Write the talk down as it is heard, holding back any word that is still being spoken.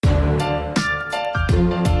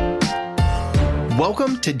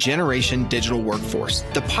Welcome to Generation Digital Workforce,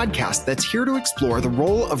 the podcast that's here to explore the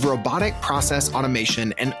role of robotic process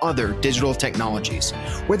automation and other digital technologies.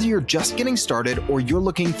 Whether you're just getting started or you're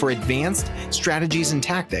looking for advanced strategies and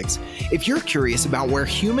tactics, if you're curious about where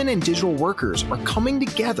human and digital workers are coming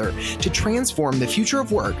together to transform the future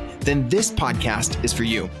of work, then this podcast is for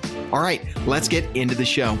you. All right, let's get into the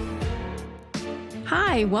show.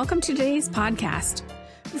 Hi, welcome to today's podcast.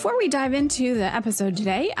 Before we dive into the episode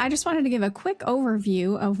today, I just wanted to give a quick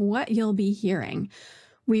overview of what you'll be hearing.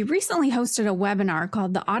 We recently hosted a webinar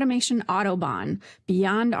called the Automation Autobahn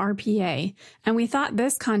Beyond RPA, and we thought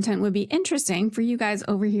this content would be interesting for you guys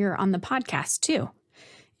over here on the podcast too.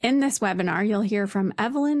 In this webinar, you'll hear from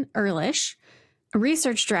Evelyn Ehrlich, a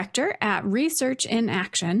research director at Research in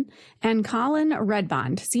Action, and Colin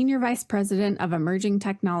Redbond, Senior Vice President of Emerging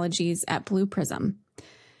Technologies at Blue Prism.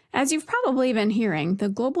 As you've probably been hearing, the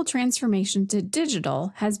global transformation to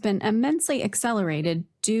digital has been immensely accelerated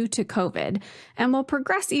due to COVID and will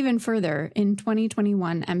progress even further in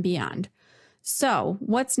 2021 and beyond. So,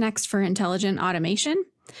 what's next for intelligent automation?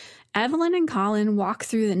 Evelyn and Colin walk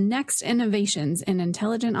through the next innovations in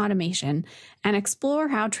intelligent automation and explore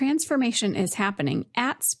how transformation is happening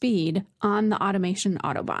at speed on the Automation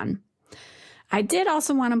Autobahn. I did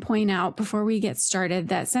also want to point out before we get started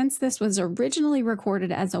that since this was originally recorded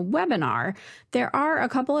as a webinar, there are a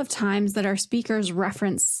couple of times that our speakers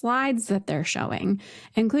reference slides that they're showing,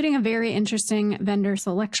 including a very interesting vendor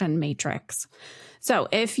selection matrix. So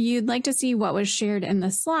if you'd like to see what was shared in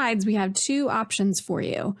the slides, we have two options for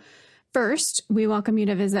you. First, we welcome you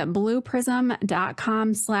to visit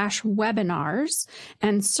blueprism.com/webinars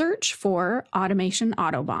and search for Automation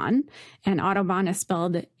Autobahn. And Autobahn is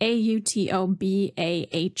spelled AUTOBAHN.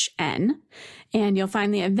 And you'll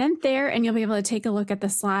find the event there, and you'll be able to take a look at the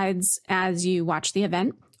slides as you watch the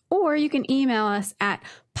event. Or you can email us at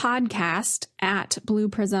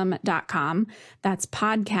podcast@blueprism.com. That's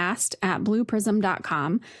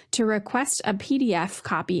podcast@blueprism.com to request a PDF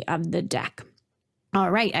copy of the deck. All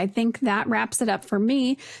right, I think that wraps it up for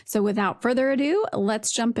me. So without further ado,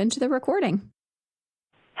 let's jump into the recording.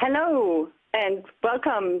 Hello, and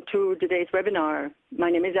welcome to today's webinar. My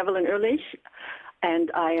name is Evelyn Ehrlich, and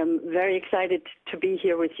I am very excited to be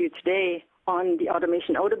here with you today on the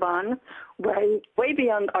Automation Autobahn, way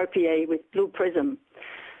beyond RPA with Blue Prism.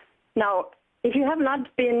 Now, if you have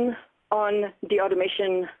not been on the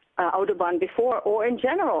Automation Autobahn before, or in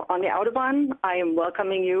general on the Autobahn, I am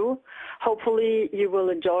welcoming you. Hopefully you will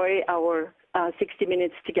enjoy our 60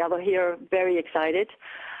 minutes together here. Very excited.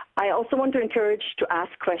 I also want to encourage to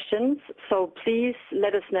ask questions, so please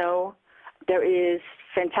let us know. There is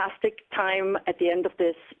fantastic time at the end of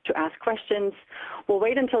this to ask questions. We'll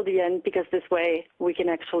wait until the end because this way we can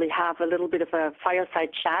actually have a little bit of a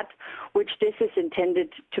fireside chat, which this is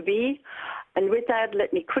intended to be. And with that,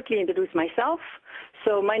 let me quickly introduce myself.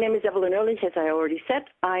 So my name is Evelyn Ehrlich, as I already said.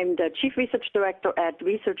 I'm the Chief Research Director at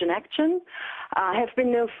Research in Action. I have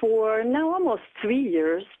been there for now almost 3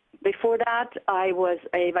 years. Before that, I was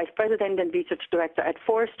a Vice President and Research Director at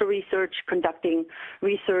Forrester Research, conducting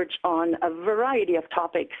research on a variety of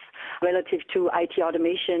topics relative to IT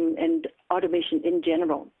automation and automation in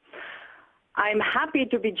general. I'm happy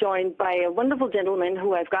to be joined by a wonderful gentleman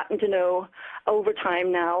who I've gotten to know over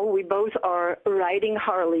time now. We both are riding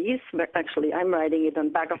Harleys. Actually, I'm riding it on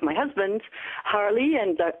the back of my husband's Harley,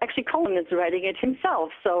 and actually Colin is riding it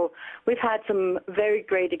himself. So we've had some very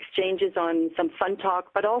great exchanges on some fun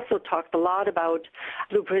talk, but also talked a lot about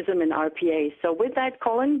Blue Prism and RPA. So with that,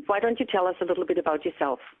 Colin, why don't you tell us a little bit about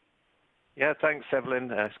yourself? Yeah, thanks,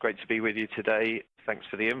 Evelyn. It's great to be with you today. Thanks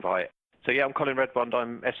for the invite. So yeah, I'm Colin Redbond.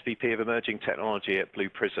 I'm SVP of Emerging Technology at Blue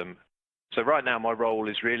Prism. So right now my role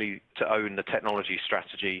is really to own the technology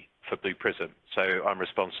strategy for Blue Prism. So I'm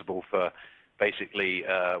responsible for basically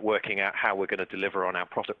working out how we're going to deliver on our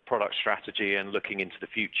product strategy and looking into the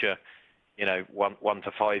future, you know, one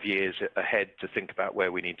to 5 years ahead to think about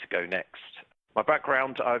where we need to go next. My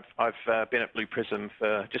background, I've been at Blue Prism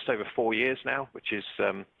for just over 4 years now, which is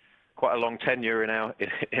quite a long tenure in our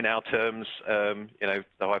terms. You know,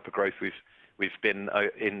 the hypergrowth we've been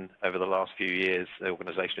in over the last few years, the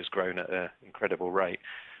organisation has grown at an incredible rate.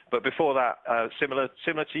 But before that, similar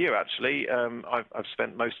to you actually, I've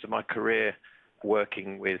spent most of my career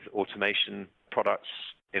working with automation products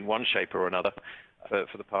in one shape or another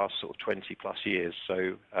for the past sort of 20 plus years.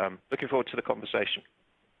 So looking forward to the conversation.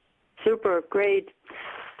 Super, great.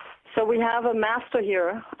 So we have a master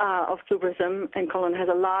here of Blue Prism, and Colin has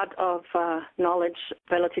a lot of knowledge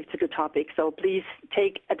relative to the topic. So please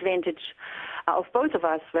take advantage of both of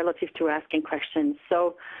us relative to asking questions.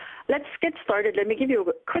 So let's get started. Let me give you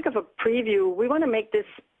a quick of a preview. We want to make this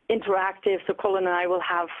interactive, so Colin and I will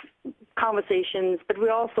have conversations, but we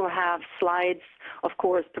also have slides, of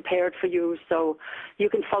course, prepared for you, so you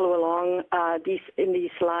can follow along in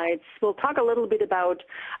these slides. We'll talk a little bit about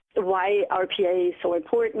why RPA is so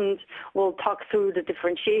important. We'll talk through the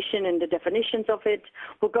differentiation and the definitions of it.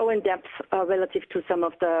 We'll go in depth relative to some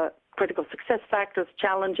of the critical success factors,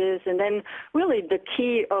 challenges, and then really the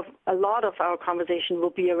key of a lot of our conversation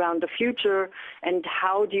will be around the future and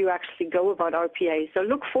how do you actually go about RPA. So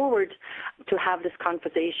look forward to have this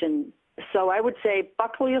conversation. So I would say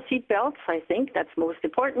buckle your seatbelts. I think that's most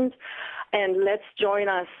important. And let's join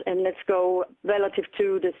us and let's go relative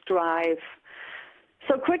to this drive.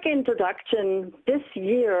 So quick introduction. This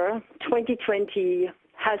year, 2020,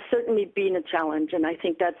 has certainly been a challenge, and I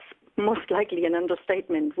think that's most likely an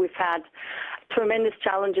understatement. We've had tremendous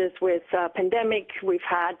challenges with pandemic, we've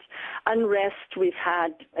had unrest, we've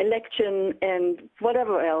had election, and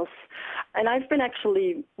whatever else. And I've been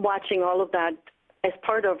actually watching all of that as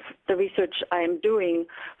part of the research I am doing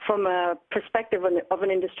from a perspective of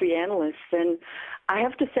an industry analyst. And I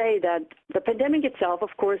have to say that the pandemic itself, of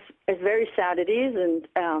course, as very sad it is,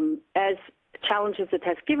 and as challenges it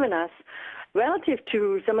has given us, relative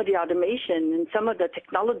to some of the automation and some of the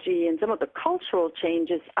technology and some of the cultural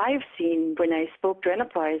changes I've seen when I spoke to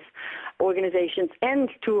enterprise organizations and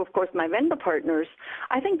to, of course, my vendor partners,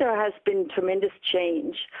 I think there has been tremendous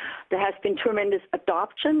change. There has been tremendous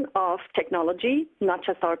adoption of technology, not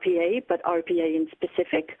just RPA, but RPA in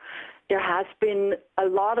specific. There has been a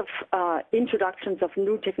lot of introductions of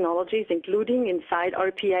new technologies, including inside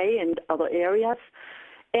RPA and other areas.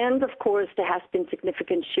 And, of course, there has been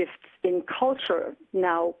significant shifts in culture.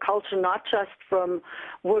 Now, culture not just from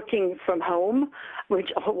working from home,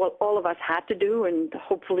 which all of us had to do, and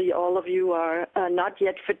hopefully all of you are not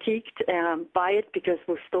yet fatigued by it because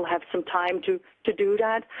we still have some time to do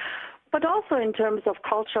that, but also in terms of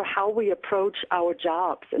culture, how we approach our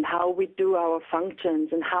jobs and how we do our functions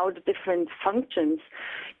and how the different functions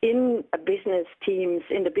in a business teams,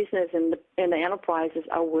 in the business and the enterprises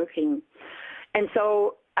are working. And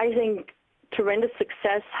so I think tremendous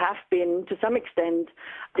success have been, to some extent,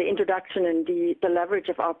 the introduction and the leverage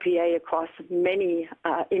of RPA across many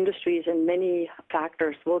industries and many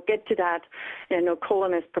factors. We'll get to that. And I know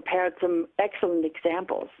Colin has prepared some excellent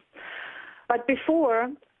examples. But before,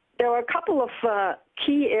 there are a couple of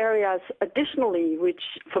key areas additionally, which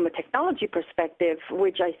from a technology perspective,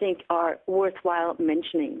 which I think are worthwhile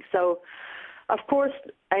mentioning. So, of course,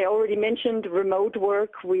 I already mentioned remote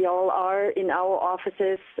work. We all are in our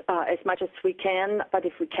offices as much as we can, but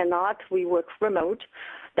if we cannot, we work remote.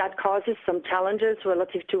 That causes some challenges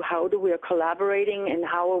relative to how we are collaborating and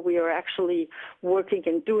how we are actually working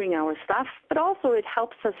and doing our stuff, but also it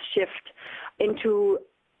helps us shift into,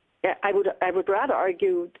 I would rather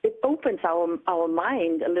argue, it opens our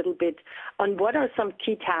mind a little bit on what are some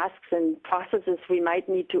key tasks and processes we might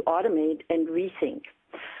need to automate and rethink.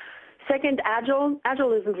 Second, Agile.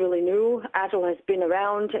 Agile isn't really new. Agile has been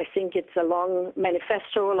around. I think it's a long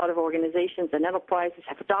manifesto. A lot of organizations and enterprises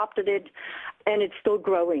have adopted it, and it's still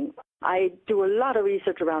growing. I do a lot of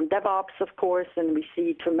research around DevOps, of course, and we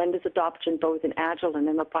see tremendous adoption both in Agile and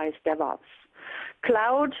enterprise DevOps.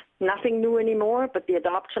 Cloud, nothing new anymore, but the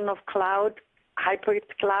adoption of cloud, hybrid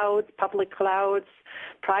clouds, public clouds,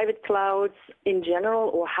 private clouds in general,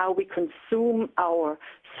 or how we consume our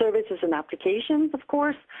services and applications, of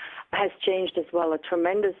course, has changed as well, a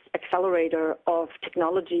tremendous accelerator of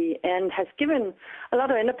technology, and has given a lot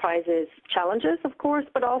of enterprises challenges, of course,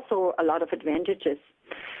 but also a lot of advantages.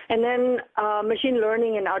 And then machine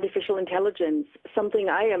learning and artificial intelligence, something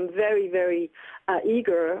I am very, very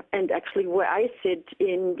eager, and actually where I sit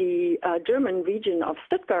in the German region of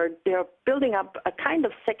Stuttgart, they're building up a kind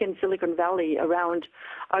of second Silicon Valley around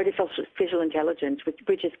artificial intelligence,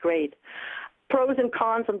 which is great. Pros and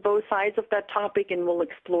cons on both sides of that topic, and we'll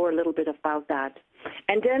explore a little bit about that.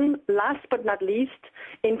 And then last but not least,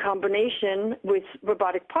 in combination with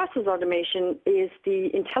robotic process automation is the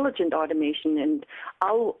intelligent automation. And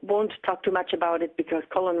I won't talk too much about it because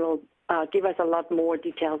Colin will give us a lot more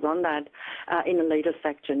details on that in a later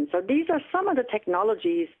section. So these are some of the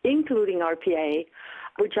technologies, including RPA,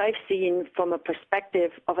 which I've seen from a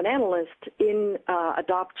perspective of an analyst in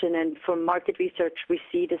adoption, and from market research, we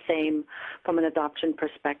see the same from an adoption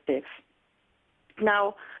perspective.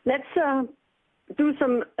 Now, let's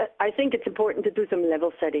I think it's important to do some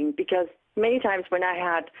level setting, because many times when I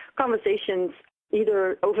had conversations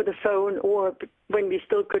either over the phone or when we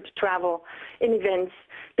still could travel in events,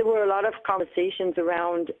 there were a lot of conversations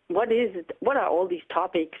around what are all these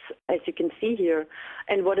topics, as you can see here,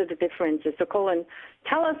 and what are the differences. So Colin,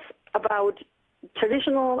 tell us about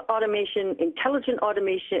traditional automation, intelligent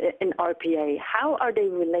automation, and RPA. How are they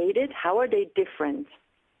related? How are they different?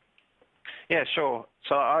 Yeah, sure.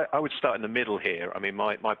 So I would start in the middle here. I mean,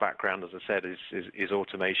 my background, as I said, is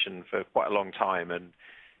automation for quite a long time. And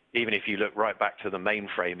even if you look right back to the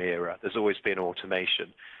mainframe era, there's always been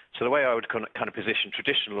automation. So the way I would kind of position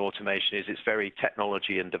traditional automation is it's very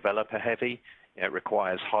technology and developer heavy. It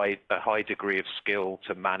requires a high degree of skill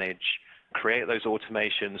to manage, create those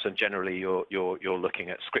automations, and generally you're looking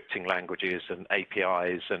at scripting languages and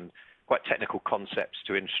APIs and quite technical concepts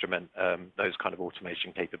to instrument those kind of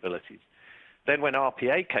automation capabilities. Then when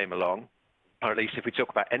RPA came along, or at least if we talk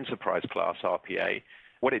about enterprise class RPA,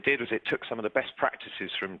 what it did was it took some of the best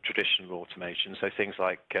practices from traditional automation, so things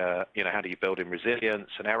like how do you build in resilience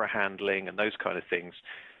and error handling and those kind of things,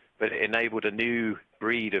 but it enabled a new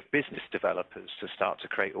breed of business developers to start to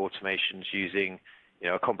create automations using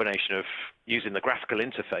a combination of using the graphical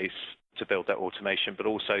interface to build that automation, but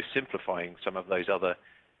also simplifying some of those other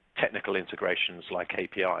technical integrations like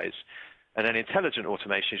APIs. And then intelligent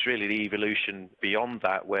automation is really the evolution beyond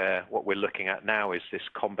that, where what we're looking at now is this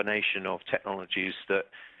combination of technologies that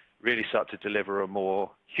really start to deliver a more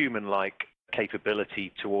human-like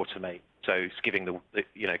capability to automate. So it's giving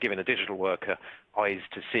a digital worker eyes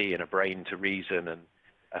to see and a brain to reason and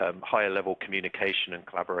higher level communication and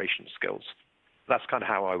collaboration skills. That's kind of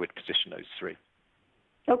how I would position those three.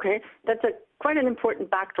 Okay, that's quite an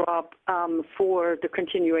important backdrop for the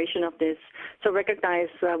continuation of this. So recognize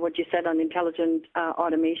what you said on intelligent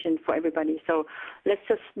automation for everybody. So let's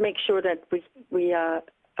just make sure that we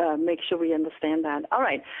make sure we understand that. All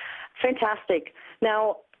right, fantastic.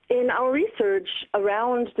 Now, in our research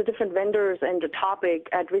around the different vendors and the topic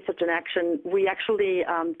at Research in Action, we actually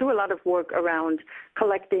do a lot of work around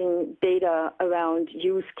collecting data around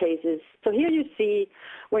use cases. So here you see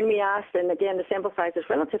when we asked, and again, the sample size is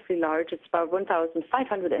relatively large, it's about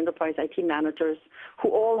 1,500 enterprise IT managers who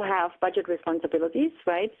all have budget responsibilities,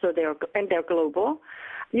 right? So they're global.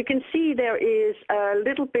 You can see there is a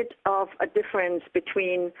little bit of a difference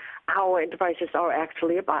between how enterprises are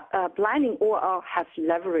actually planning or have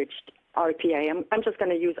leveraged RPA. I'm just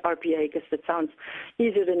going to use RPA because it sounds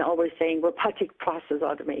easier than always saying robotic process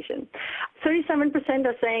automation. 37%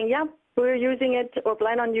 are saying, yeah, we're using it or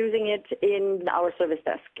plan on using it in our service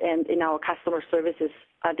desk and in our customer services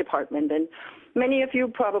department. And many of you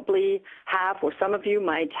probably have, or some of you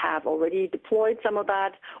might have already deployed some of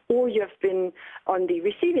that, or you have been on the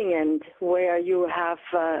receiving end where you have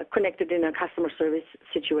connected in a customer service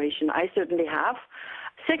situation. I certainly have.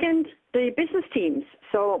 Second, the business teams,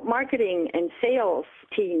 so marketing and sales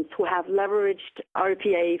teams who have leveraged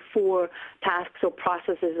RPA for tasks or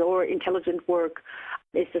processes or intelligent work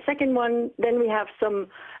is the second one. Then we have some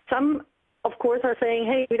of course, are saying,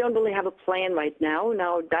 hey, we don't really have a plan right now.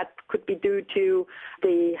 Now, that could be due to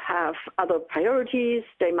they have other priorities.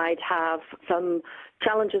 They might have some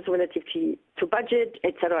challenges relative to budget,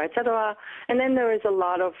 et cetera, et cetera. And then there is a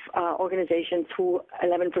lot of organizations who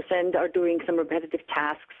 11% are doing some repetitive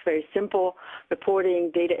tasks, very simple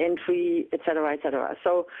reporting, data entry, et cetera, et cetera.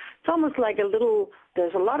 So it's almost like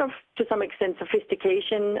there's a lot of, to some extent,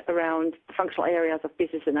 sophistication around the functional areas of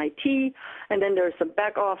business and IT. And then there's some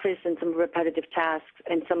back office and some repetitive tasks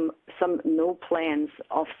and some no plans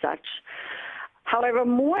of such. However,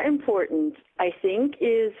 more important, I think,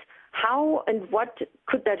 is how and what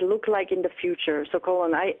could that look like in the future? So,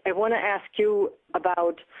 Colin, I want to ask you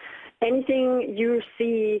about anything you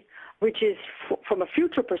see which is from a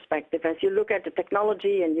future perspective, as you look at the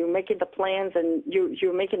technology and you're making the plans and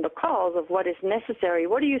you're making the calls of what is necessary.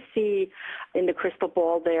 What do you see in the crystal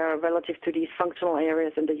ball there relative to these functional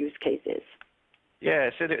areas and the use cases? Yeah,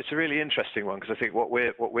 it's a really interesting one, because I think what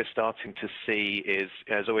we're starting to see is,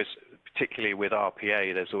 as always, particularly with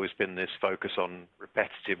RPA, there's always been this focus on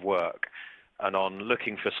repetitive work and on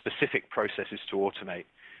looking for specific processes to automate.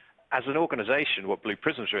 As an organization, what Blue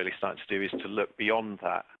Prism is really starting to do is to look beyond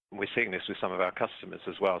that. And we're seeing this with some of our customers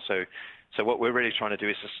as well. So what we're really trying to do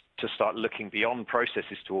is to start looking beyond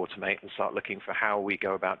processes to automate and start looking for how we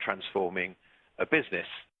go about transforming a business,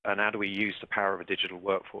 and how do we use the power of a digital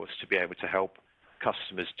workforce to be able to help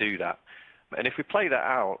customers do that. And if we play that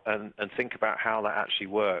out and think about how that actually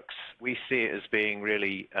works, we see it as being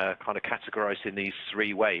really kind of categorized in these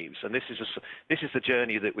three waves. And this is the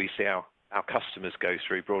journey that we see our customers go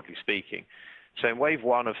through, broadly speaking. So in wave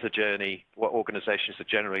one of the journey, what organizations are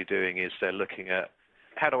generally doing is they're looking at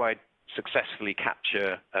how do I successfully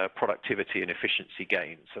capture productivity and efficiency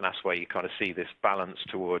gains. And that's where you kind of see this balance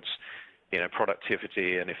towards,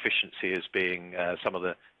 productivity and efficiency as being some of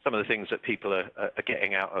the things that people are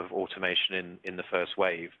getting out of automation in the first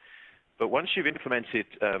wave. But once you've implemented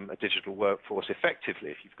a digital workforce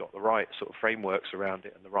effectively, if you've got the right sort of frameworks around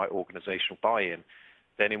it and the right organizational buy-in,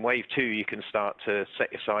 then in wave 2 you can start to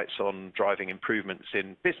set your sights on driving improvements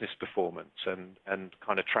in business performance and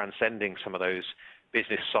kind of transcending some of those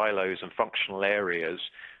business silos and functional areas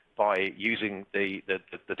by using the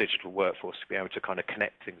digital workforce to be able to kind of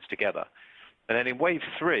connect things together. And then in wave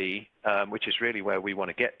 3, which is really where we want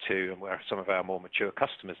to get to and where some of our more mature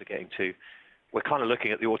customers are getting to, we're kind of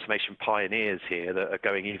looking at the automation pioneers here that are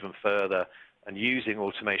going even further and using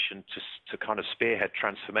automation to kind of spearhead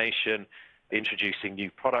transformation, introducing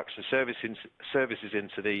new products and services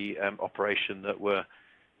into the operation that were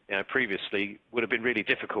previously would have been really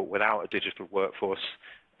difficult without a digital workforce,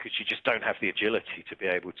 because you just don't have the agility to be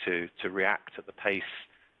able to react at the pace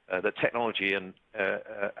that technology and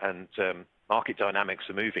market dynamics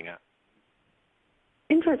are moving at.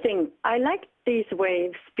 Interesting. I like these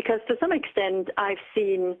waves because to some extent I've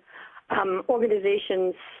seen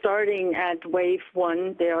organizations starting at wave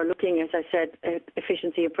 1. They are looking, as I said, at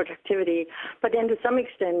efficiency and productivity, but then to some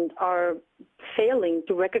extent are failing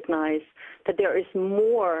to recognize that there is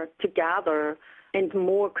more to gather and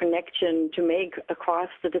more connection to make across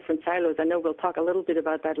the different silos. I know we'll talk a little bit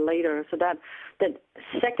about that later. So that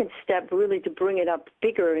second step, really to bring it up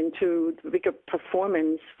bigger into bigger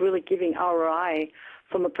performance, really giving ROI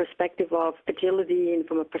from a perspective of agility and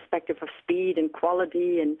from a perspective of speed and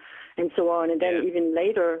quality and so on. And then even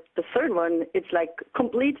later, the third one, it's like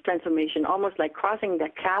complete transformation, almost like crossing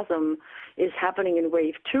that chasm is happening in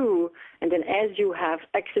wave 2. And then as you have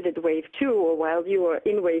exited wave 2, or while you are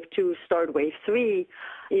in wave 2, start wave 3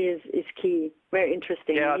 is key. Very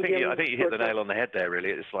interesting. Yeah, I think you hit the nail on the head there, really.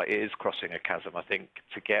 It's like it is crossing a chasm. I think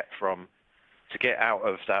to get out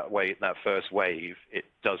of that first wave, it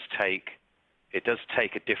does take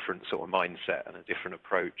a different sort of mindset and a different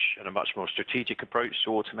approach and a much more strategic approach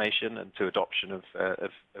to automation and to adoption of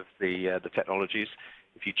the technologies.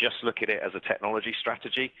 If you just look at it as a technology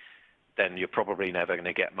strategy, then you're probably never going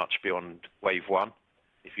to get much beyond wave 1.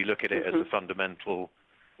 If you look at it as a fundamental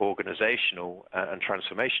organizational and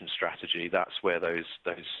transformation strategy, that's where those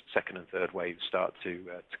second and third waves start to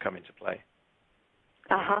come into play.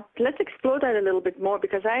 Let's explore that a little bit more,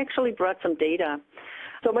 because I actually brought some data.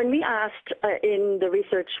 So when we asked in the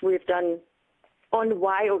research we've done on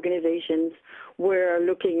why organizations were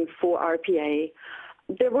looking for RPA,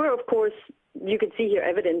 there were, of course, you can see here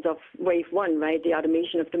evidence of wave 1, right? The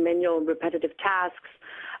automation of the manual and repetitive tasks.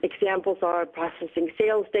 Examples are processing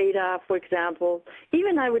sales data, for example.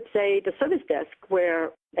 Even I would say the service desk,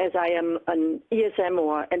 where as I am an ESM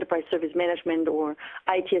or enterprise service management or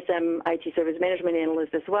ITSM, IT service management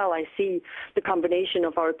analyst as well, I see the combination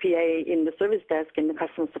of RPA in the service desk in the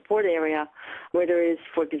customer support area, where there is,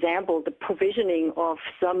 for example, the provisioning of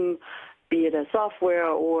some, be it a software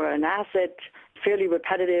or an asset, fairly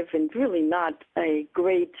repetitive and really not a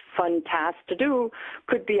great fun task to do,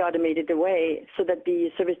 could be automated away so that the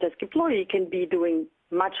service desk employee can be doing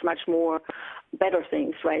much, much more better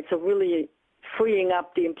things, right? So really freeing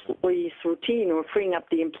up the employee's routine or freeing up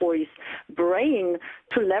the employee's brain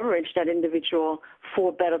to leverage that individual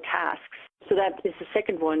for better tasks. So that is the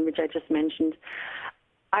second one, which I just mentioned.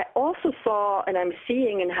 I also saw, and I'm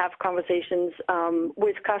seeing and have conversations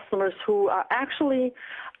with customers who are actually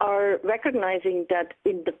recognizing that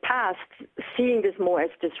in the past, seeing this more as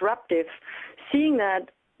disruptive, seeing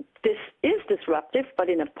that this is disruptive, but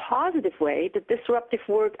in a positive way, that disruptive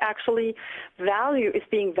work actually is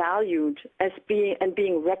being valued as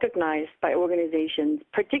being recognized by organizations.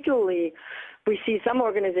 Particularly, we see some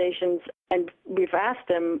organizations, and we've asked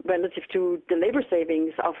them relative to the labor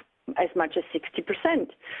savings of as much as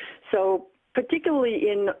 60%. So particularly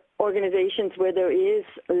in organizations where there is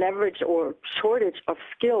leverage or shortage of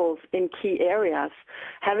skills in key areas,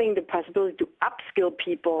 having the possibility to upskill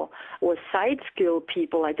people or side skill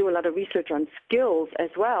people, I do a lot of research on skills as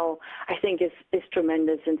well, I think is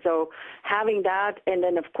tremendous. And so having that, and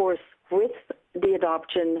then of course with the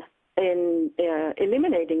adoption in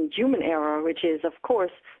eliminating human error, which is, of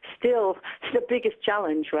course, still the biggest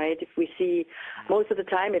challenge, right? If we see most of the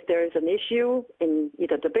time, if there is an issue in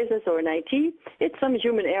either the business or in IT, it's some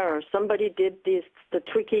human error. Somebody did the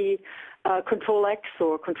tricky Control X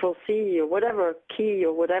or Control C or whatever key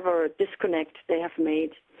or whatever disconnect they have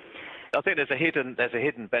made. I think there's a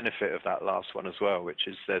hidden benefit of that last one as well, which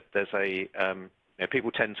is that there's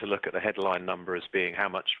people tend to look at the headline number as being how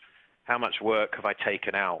much work have I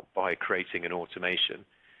taken out by creating an automation?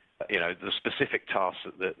 the specific tasks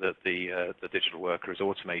that the digital worker is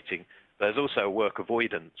automating. There's also a work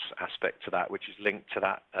avoidance aspect to that, which is linked to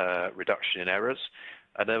that reduction in errors.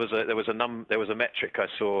 And there was a metric I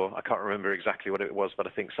saw. I can't remember exactly what it was, but I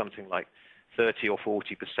think something like 30 or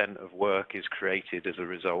 40% of work is created as a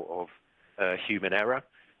result of human error.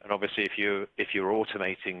 And obviously, if you're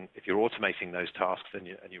automating those tasks and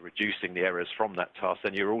you're reducing the errors from that task,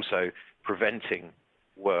 then you're also preventing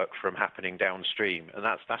work from happening downstream, and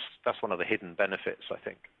that's one of the hidden benefits, I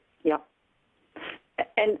think. Yeah,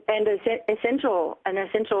 and an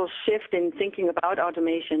essential shift in thinking about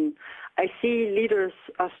automation. I see leaders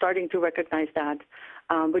are starting to recognize that,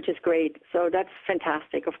 which is great. So that's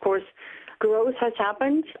fantastic. Of course, growth has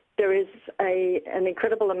happened. There is an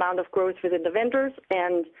incredible amount of growth within the vendors,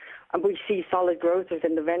 and we see solid growth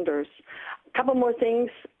within the vendors. A couple more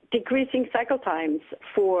things. Decreasing cycle times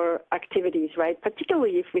for activities, right?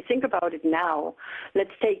 Particularly if we think about it now,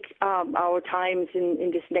 let's take our times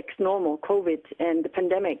in this next normal, COVID and the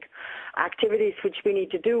pandemic, activities which we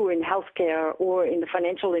need to do in healthcare or in the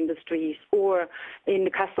financial industries or in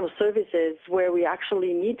the customer services, where we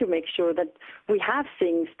actually need to make sure that we have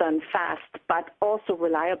things done fast, but also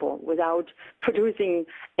reliable without producing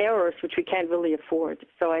errors which we can't really afford.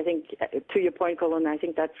 So I think, to your point, Colin, I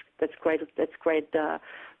think that's great.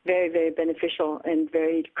 Very, very beneficial and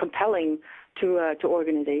very compelling to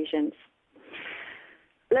organizations.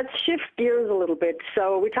 Let's shift gears a little bit.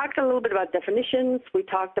 So we talked a little bit about definitions. We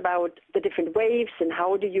talked about the different waves and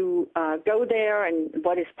how do you go there and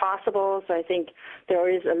what is possible. So I think there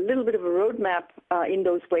is a little bit of a roadmap in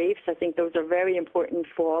those waves. I think those are very important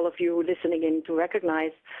for all of you listening in to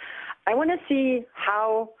recognize. I want to see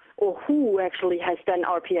how or who actually has done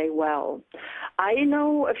RPA well. I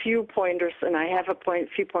know a few pointers, and I have a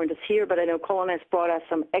few pointers here, but I know Colin has brought us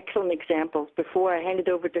some excellent examples. Before I hand it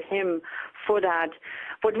over to him for that,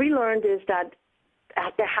 what we learned is that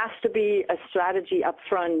there has to be a strategy up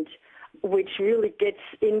front which really gets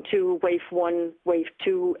into wave 1, wave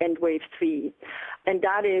 2, and wave 3. And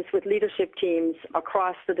that is with leadership teams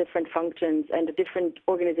across the different functions and the different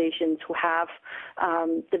organizations who have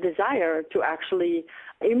the desire to actually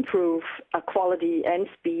improve quality and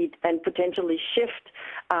speed and potentially shift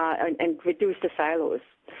and reduce the silos.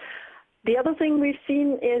 The other thing we've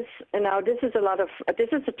seen is, and now this is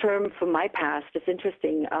a term from my past, it's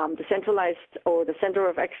interesting, the centralized or the Center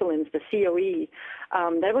of Excellence, the COE,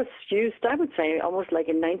 that was used, I would say, almost like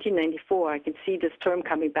in 1994. I can see this term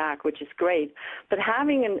coming back, which is great. But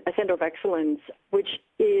having a Center of Excellence, which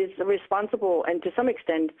is responsible and to some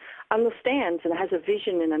extent understands and has a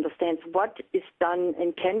vision and understands what is done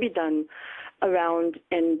and can be done around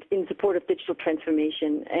and in support of digital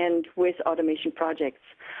transformation and with automation projects.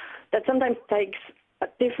 That sometimes takes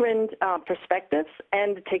different perspectives,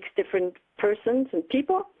 and it takes different persons and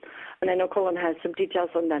people. And I know Colin has some details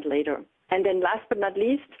on that later. And then last but not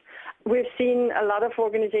least, we've seen a lot of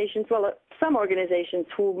organizations, some organizations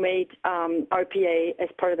who made RPA as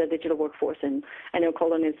part of their digital workforce. And I know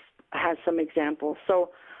Colin has some examples.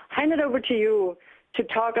 So hand it over to you to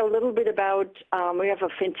talk a little bit about, we have a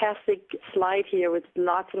fantastic slide here with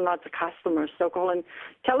lots and lots of customers. So Colin,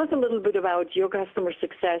 tell us a little bit about your customer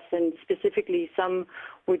success and specifically some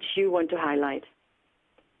which you want to highlight.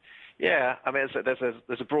 Yeah, I mean,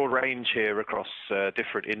 there's a broad range here across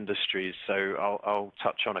different industries, so I'll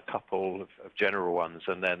touch on a couple of general ones,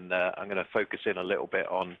 and then I'm going to focus in a little bit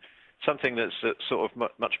on something that's sort of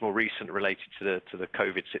much more recent related to the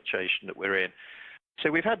COVID situation that we're in. So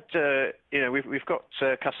we've had, we've got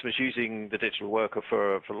customers using the digital worker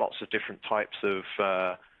for lots of different types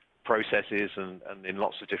of processes and in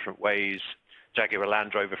lots of different ways. Jaguar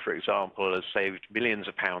Land Rover, for example, has saved millions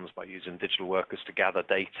of pounds by using digital workers to gather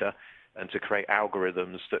data and to create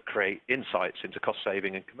algorithms that create insights into cost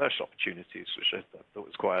saving and commercial opportunities, which I thought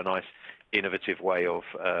was quite a nice, innovative way of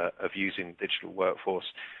using digital workforce.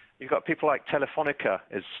 You've got people like Telefonica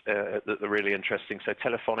that are really interesting. So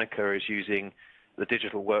Telefonica is using the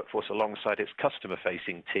digital workforce alongside its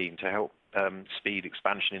customer-facing team to help speed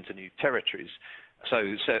expansion into new territories.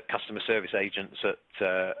 So customer service agents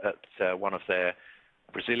at one of their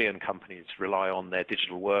Brazilian companies rely on their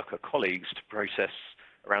digital worker colleagues to process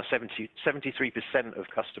around 73% of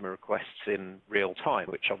customer requests in real time,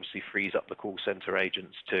 which obviously frees up the call center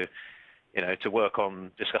agents to work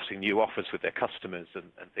on discussing new offers with their customers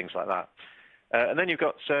and things like that. And then you've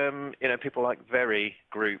got people like Very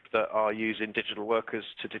Group that are using digital workers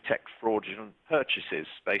to detect fraudulent purchases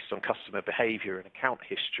based on customer behavior and account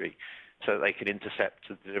history, so that they can intercept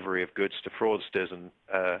the delivery of goods to fraudsters and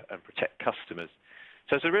protect customers.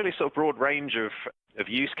 So it's a really sort of broad range of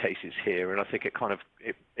use cases here, and I think it kind of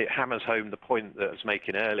it hammers home the point that I was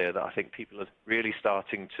making earlier, that I think people are really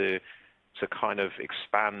starting to kind of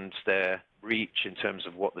expand their reach in terms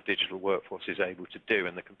of what the digital workforce is able to do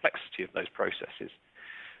and the complexity of those processes.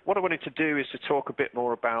 What I wanted to do is to talk a bit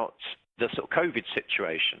more about the sort of COVID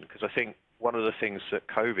situation, because I think one of the things that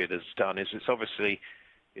COVID has done is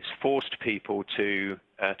it's forced people to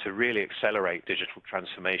really accelerate digital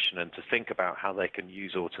transformation and to think about how they can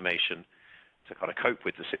use automation to kind of cope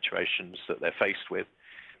with the situations that they're faced with.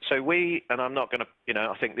 So and I'm not going to,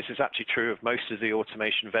 I think this is actually true of most of the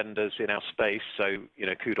automation vendors in our space. So,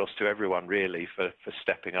 kudos to everyone really for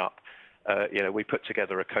stepping up. We put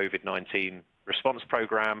together a COVID-19 response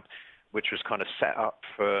program, which was kind of set up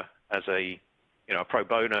as a pro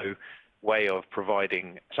bono way of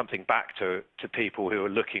providing something back to people who are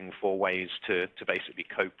looking for ways to basically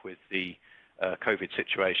cope with the COVID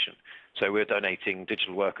situation. So we're donating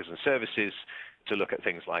digital workers and services to look at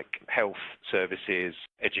things like health services,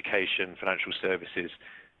 education, financial services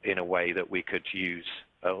in a way that we could use,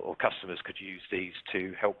 or customers could use these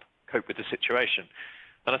to help cope with the situation.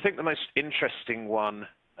 And I think the most interesting one,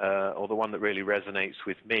 or the one that really resonates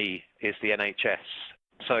with me, is the NHS.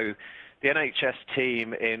 So the NHS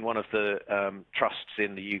team in one of the trusts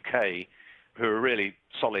in the UK, who are a really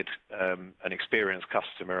solid and experienced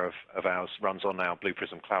customer of ours, runs on our Blue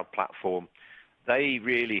Prism Cloud platform, they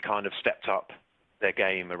really kind of stepped up their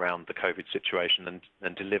game around the COVID situation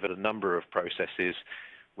and delivered a number of processes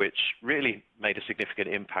which really made a significant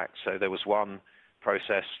impact. So there was one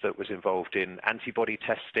process that was involved in antibody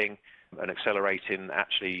testing and accelerating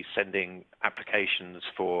actually sending applications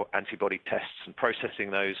for antibody tests and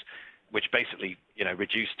processing those, which basically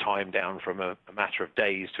reduced time down from a matter of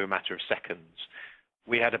days to a matter of seconds.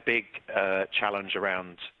 We had a big challenge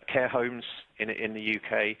around care homes in the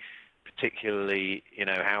UK, particularly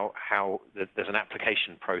how there's an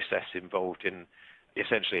application process involved in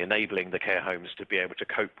essentially enabling the care homes to be able to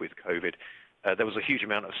cope with COVID. There was a huge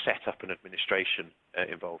amount of setup and administration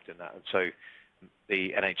involved in that, and so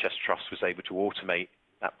the NHS Trust was able to automate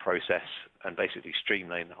that process and basically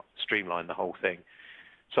streamline the whole thing.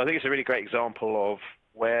 So I think it's a really great example of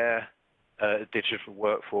where digital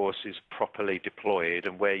workforce is properly deployed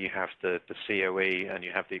and where you have the COE and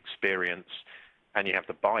you have the experience and you have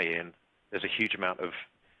the buy-in. There's a huge amount of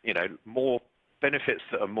more benefits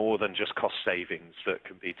that are more than just cost savings that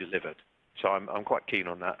can be delivered. So I'm quite keen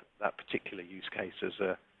on that particular use case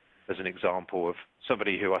as an example of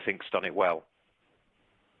somebody who I think's done it well.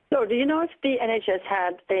 So do you know if the NHS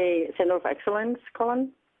had a Center of Excellence,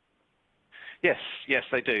 Colin? Yes,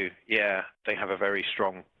 they do. Yeah, they have a very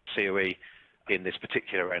strong COE in this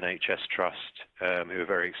particular NHS trust, who are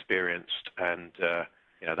very experienced, and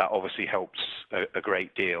that obviously helps a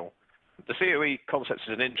great deal. The COE concept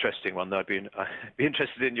is an interesting one, though. I'd be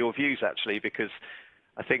interested in your views actually, because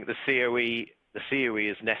I think the COE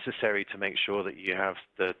is necessary to make sure that you have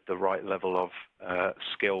the right level of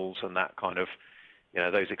skills and that kind of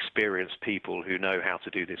those experienced people who know how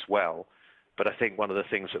to do this well. But I think one of the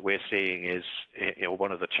things that we're seeing is,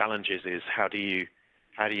 one of the challenges is how do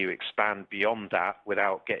you expand beyond that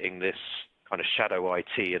without getting this kind of shadow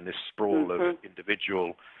IT and this sprawl of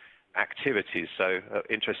individual activities. So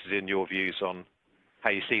interested in your views on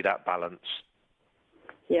how you see that balance.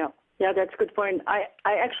 Yeah, that's a good point. I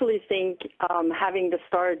actually think having the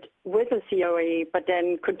start with a COE, but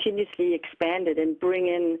then continuously expand it and bring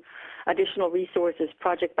in additional resources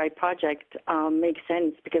project by project makes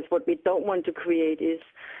sense, because what we don't want to create is,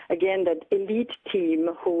 again, that elite team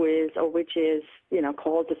which is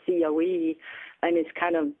called the COE, and it's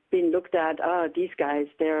kind of being looked at, these guys,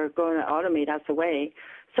 they're going to automate us away.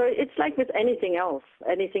 So it's like with anything else.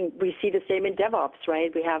 We see the same in DevOps, right?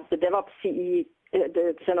 We have the DevOps CE,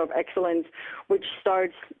 the Center of Excellence, which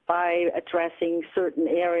starts by addressing certain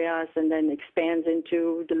areas and then expands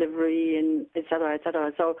into delivery and et cetera, et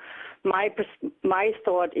cetera. So my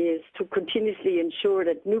thought is to continuously ensure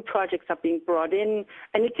that new projects are being brought in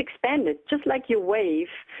and it's expanded. Just like your Wave,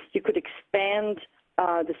 you could expand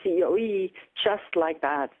the COE just like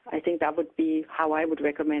that. I think that would be how I would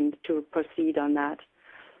recommend to proceed on that.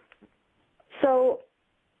 So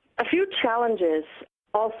a few challenges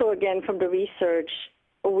also, again, from the research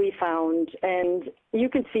we found, and you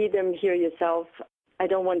can see them here yourself. I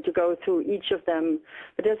don't want to go through each of them,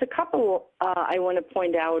 but there's a couple I want to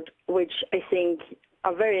point out which I think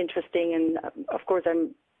are very interesting, and of course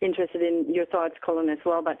I'm interested in your thoughts, Colin, as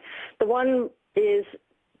well. But the one is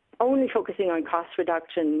only focusing on cost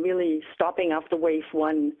reduction, really stopping after wave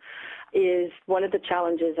one. is one of the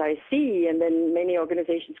challenges I see. And then many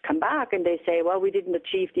organizations come back and they say, well, we didn't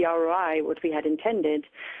achieve the ROI, what we had intended.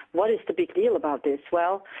 What is the big deal about this?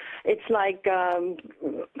 Well, it's like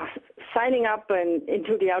signing up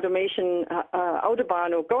into the automation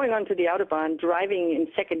Autobahn, or going onto the Autobahn, driving in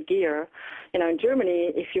second gear. In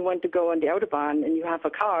Germany, if you want to go on the Autobahn and you have a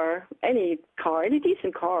car, any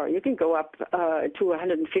decent car, you can go up to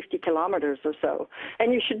 150 kilometers or so.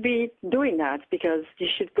 And you should be doing that, because you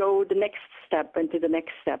should go the next step into the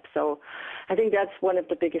next step. So I think that's one of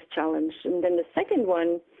the biggest challenges. And then the second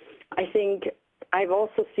one, I think I've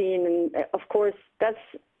also seen, and of course, that's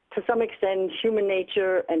to some extent human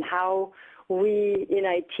nature and how we in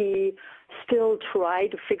IT still try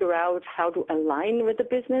to figure out how to align with the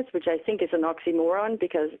business, which I think is an oxymoron,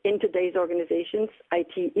 because in today's organizations,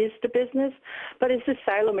 IT is the business, but it's a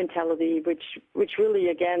silo mentality, which really,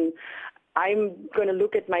 again, I'm going to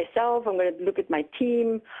look at myself, I'm going to look at my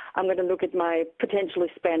team, I'm going to look at my potentially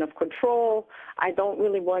span of control. I don't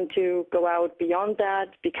really want to go out beyond that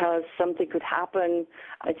because something could happen,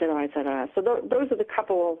 et cetera, et cetera. So those are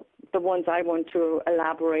the ones I want to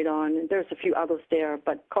elaborate on. There's a few others there,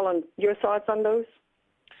 but Colin, your thoughts on those?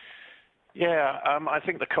 Yeah, I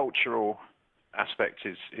think the cultural aspect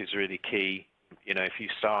is really key. If you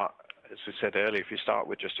start, as we said earlier, if you start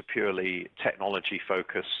with just a purely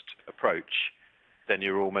technology-focused approach, then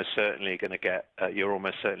you're almost certainly going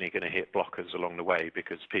to hit blockers along the way,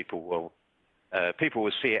 because people will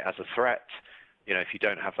see it as a threat. If you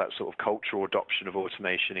don't have that sort of cultural adoption of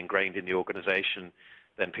automation ingrained in the organization,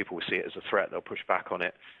 then people will see it as a threat. They'll push back on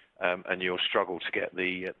it, and you'll struggle to get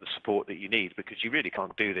the support that you need, because you really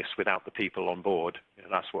can't do this without the people on board.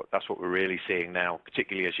 That's what we're really seeing now,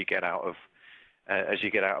 particularly as you get out of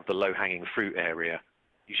the low-hanging fruit area.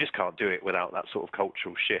 You just can't do it without that sort of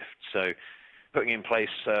cultural shift. So putting in place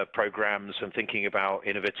programs and thinking about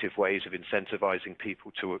innovative ways of incentivizing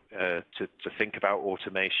people to think about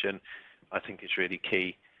automation, I think is really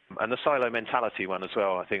key. And the silo mentality one as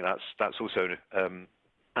well, I think that's also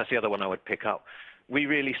that's the other one I would pick up. We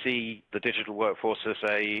really see the digital workforce as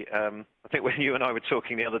I think when you and I were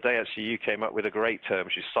talking the other day, actually, you came up with a great term,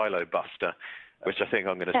 which is silo buster, which I think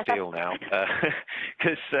I'm going to steal now,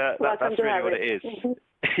 because that's really what it is.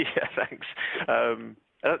 Yeah, thanks.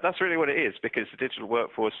 That's really what it is, because the digital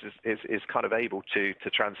workforce is kind of able to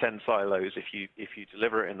transcend silos if you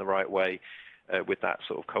deliver it in the right way, with that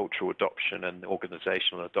sort of cultural adoption and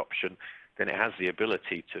organizational adoption. Then it has the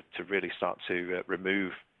ability to really start to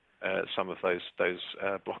remove some of those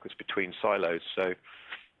blockers between silos. So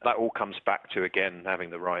that all comes back to, again, having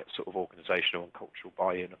the right sort of organizational and cultural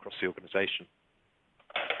buy-in across the organization.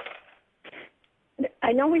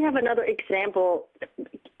 I know we have another example.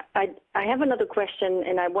 I have another question,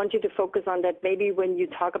 and I want you to focus on that maybe when you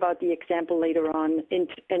talk about the example later on. And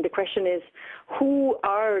the question is, who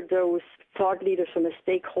are those thought leaders from a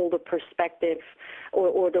stakeholder perspective,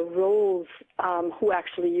 or the roles who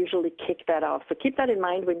actually usually kick that off? So keep that in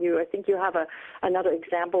mind when I think you have another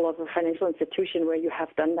example of a financial institution where you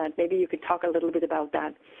have done that. Maybe you could talk a little bit about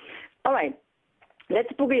that. All right.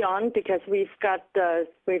 Let's boogie on, because we're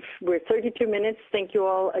 32 minutes. Thank you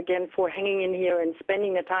all again for hanging in here and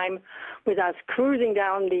spending the time with us cruising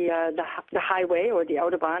down the highway, or the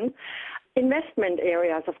Autobahn. Investment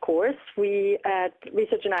areas, of course. We at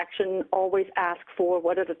Research in Action always ask for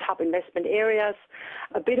what are the top investment areas.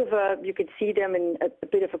 You could see them in a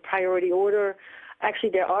bit of a priority order.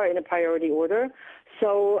 Actually, they are in a priority order.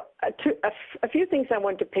 So a few things I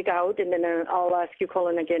want to pick out, and then I'll ask you,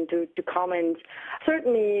 Colin, again to comment.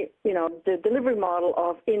 Certainly, the delivery model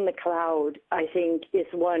of in the cloud, I think, is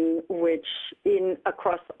one which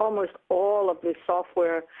across almost all of the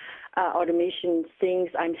software automation things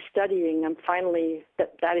I'm studying, I'm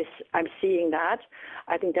seeing that.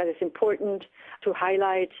 I think that is important to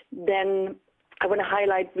highlight. Then I want to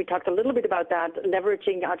highlight, we talked a little bit about that,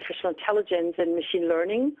 leveraging artificial intelligence and machine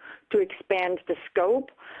learning to expand the scope.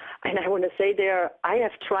 And I want to say there, I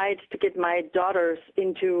have tried to get my daughters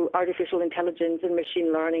into artificial intelligence and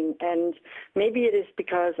machine learning. And maybe it is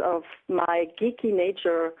because of my geeky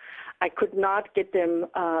nature, I could not get them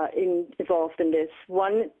involved in this.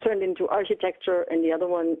 One turned into architecture, and the other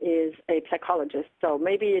one is a psychologist. So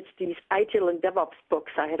maybe it's these ITIL and DevOps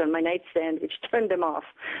books I had on my nightstand which turned them off.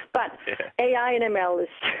 But AI and ML is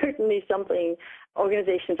certainly something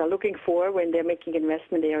organizations are looking for when they're making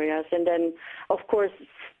investment areas. And then, of course,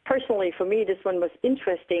 personally, for me, this one was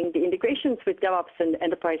interesting. The integrations with DevOps and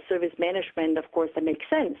enterprise service management, of course, that makes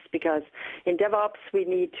sense, because in DevOps, we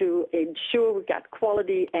need to ensure we got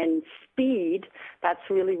quality and speed. That's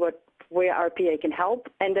really where RPA can help.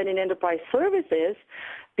 And then in enterprise services,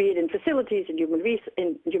 be it in facilities, in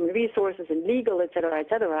human resources, in legal, et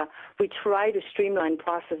cetera, we try to streamline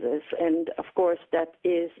processes. And of course, that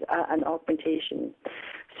is an augmentation.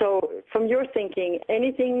 So from your thinking,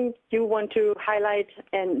 anything you want to highlight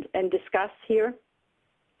and discuss here?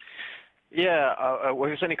 Yeah, well, if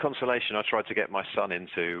there's any consolation, I tried to get my son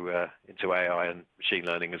into AI and machine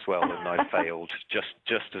learning as well, and I failed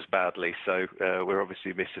just as badly. So we're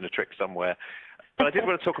obviously missing a trick somewhere. But I did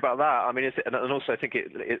want to talk about that. I mean, and also I think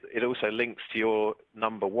it also links to your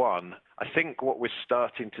number one. I think what we're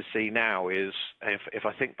starting to see now is, if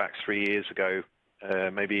I think back 3 years ago,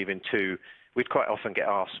 maybe even 2, we'd quite often get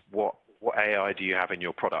asked, what AI do you have in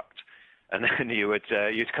your product? And then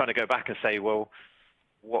you'd kind of go back and say, well,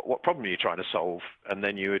 what problem are you trying to solve? And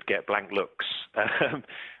then you would get blank looks,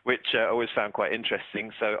 which I always found quite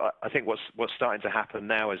interesting. So I think what's starting to happen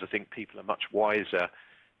now is I think people are much wiser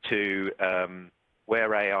to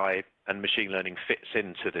where AI and machine learning fits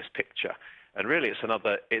into this picture. And really,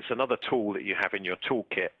 it's another tool that you have in your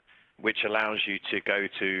toolkit, which allows you to go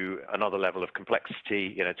to another level of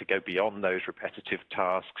complexity, to go beyond those repetitive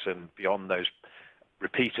tasks and beyond those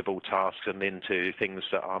repeatable tasks and into things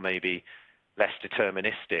that are maybe less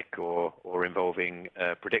deterministic or involving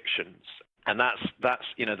predictions. And that's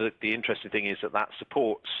the interesting thing is that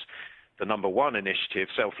supports the number one initiative,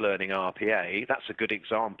 self-learning RPA. That's a good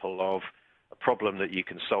example of a problem that you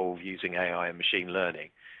can solve using AI and machine learning.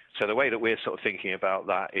 So the way that we're sort of thinking about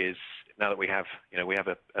that is, now that we have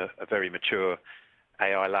a very mature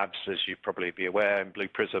AI labs, as you probably be aware, in Blue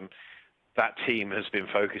Prism, that team has been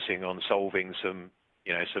focusing on solving some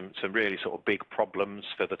really sort of big problems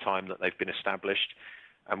for the time that they've been established.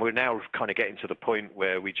 And we're now kind of getting to the point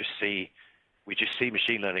where we just see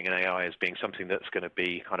machine learning and AI as being something that's going to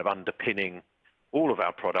be kind of underpinning all of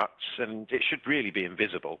our products, and it should really be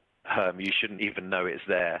invisible. You shouldn't even know it's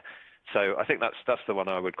there. So I think that's the one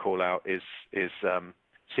I would call out is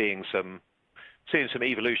seeing some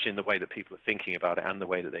evolution in the way that people are thinking about it and the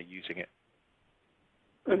way that they're using it.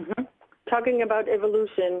 Mm-hmm. Talking about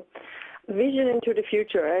evolution, vision into the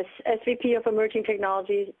future. As SVP of Emerging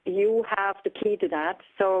Technologies, you have the key to that.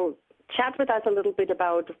 So chat with us a little bit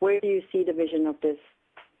about where do you see the vision of this?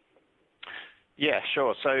 Yeah,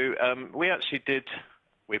 sure. So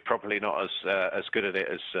we're probably not as good at it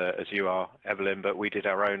as you are, Evelyn, but we did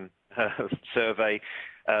our own survey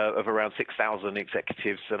of around 6,000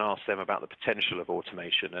 executives and asked them about the potential of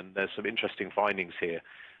automation. And there's some interesting findings here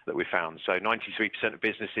that we found. So 93% of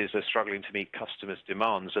businesses are struggling to meet customers'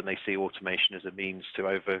 demands, and they see automation as a means to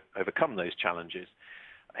overcome those challenges.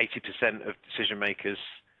 80% of decision makers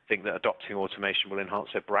think that adopting automation will enhance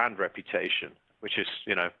their brand reputation, which is,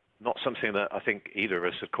 not something that I think either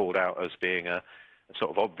of us have called out as being a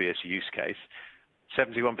sort of obvious use case.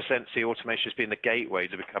 71% see automation as being the gateway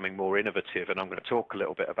to becoming more innovative, and I'm going to talk a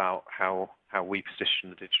little bit about how we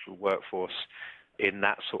position the digital workforce in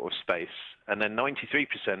that sort of space. And then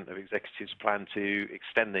 93% of executives plan to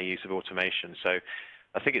extend their use of automation. So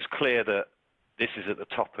I think it's clear that this is at the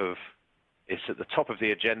top of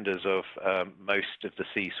the agendas of most of the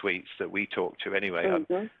C-suites that we talk to anyway.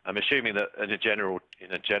 Mm-hmm. I'm assuming that in a general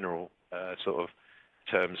sort of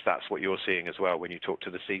terms, that's what you're seeing as well when you talk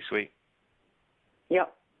to the C-suite. Yeah,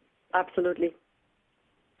 absolutely.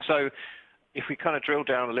 So if we kind of drill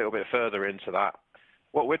down a little bit further into that,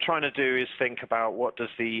 what we're trying to do is think about what does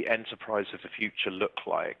the enterprise of the future look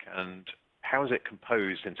like, and how is it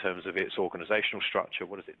composed in terms of its organizational structure?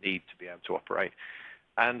 What does it need to be able to operate?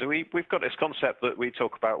 And we've got this concept that we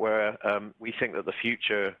talk about where we think that the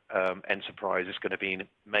future enterprise is going to be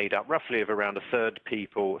made up roughly of around a third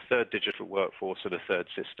people, a third digital workforce, and a third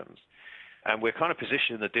systems. And we're kind of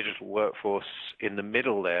positioning the digital workforce in the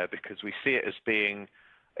middle there because we see it as being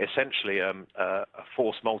essentially a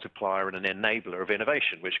force multiplier and an enabler of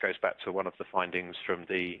innovation, which goes back to one of the findings from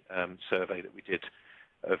the survey that we did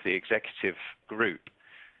of the executive group.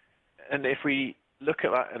 And if we look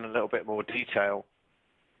at that in a little bit more detail,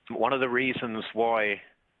 one of the reasons why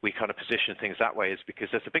we kind of position things that way is because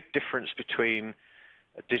there's a big difference between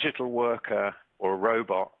a digital worker or a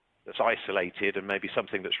robot that's isolated and maybe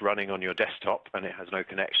something that's running on your desktop and it has no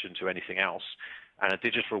connection to anything else, and a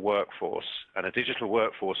digital workforce. And a digital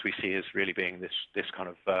workforce we see as really being this kind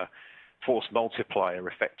of force multiplier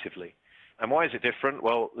effectively. And why is it different?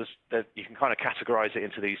 Well, you can kind of categorize it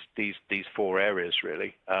into these four areas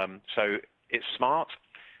really. So it's smart,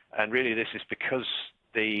 and really this is because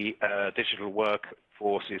the digital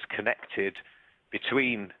workforce is connected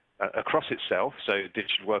across itself, so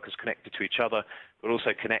digital workers connected to each other, but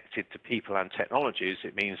also connected to people and technologies.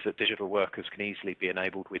 It means that digital workers can easily be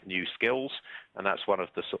enabled with new skills, and that's one of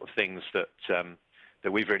the sort of things that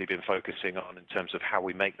that we've really been focusing on in terms of how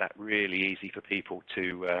we make that really easy for people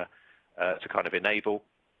to kind of enable.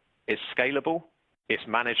 It's scalable. It's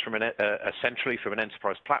managed from centrally from an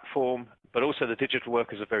enterprise platform, but also the digital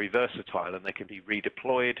workers are very versatile, and they can be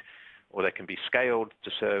redeployed or they can be scaled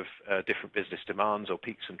to serve different business demands or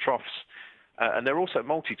peaks and troughs. And they're also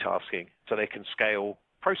multitasking, so they can scale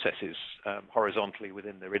processes horizontally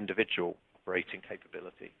within their individual operating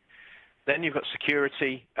capability. Then you've got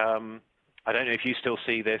security. I don't know if you still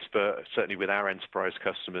see this, but certainly with our enterprise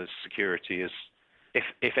customers, security is,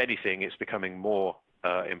 if anything, it's becoming more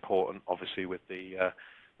important, obviously, with the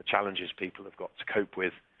challenges people have got to cope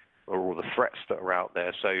with, or all the threats that are out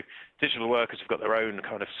there. So digital workers have got their own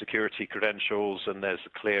kind of security credentials, and there's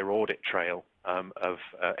a clear audit trail of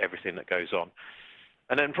everything that goes on.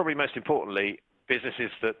 And then probably most importantly,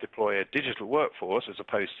 businesses that deploy a digital workforce as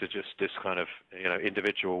opposed to just this kind of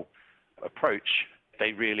individual approach,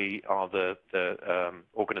 they really are the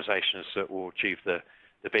organizations that will achieve the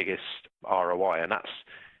biggest ROI. And that's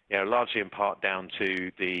largely in part down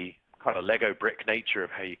to the kind of Lego brick nature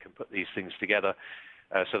of how you can put these things together.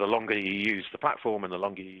 So the longer you use the platform and the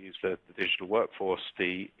longer you use the digital workforce,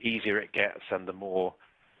 the easier it gets and the more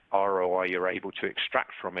ROI you're able to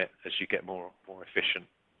extract from it as you get more efficient.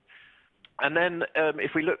 And then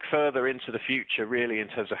if we look further into the future, really in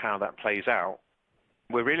terms of how that plays out,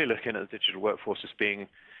 we're really looking at the digital workforce as being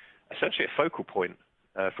essentially a focal point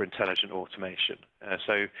for intelligent automation.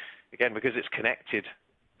 So again, because it's connected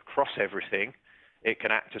across everything, it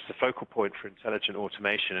can act as the focal point for intelligent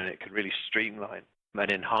automation, and it can really streamline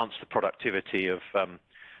and enhance the productivity of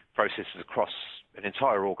processes across an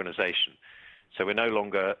entire organization. So we're no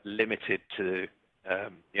longer limited to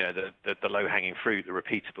the low-hanging fruit, the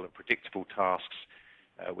repeatable and predictable tasks.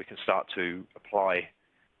 We can start to apply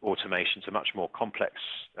automation to much more complex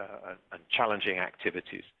and challenging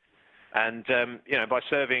activities. And by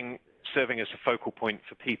serving as a focal point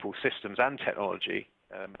for people, systems, and technology,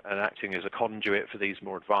 and acting as a conduit for these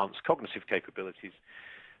more advanced cognitive capabilities,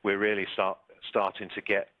 we're really starting to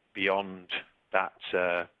get beyond that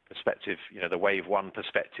perspective, the wave 1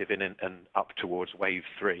 perspective, and up towards wave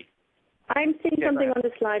 3. I'm seeing something on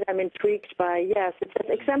the slide I'm intrigued by. Yes, it says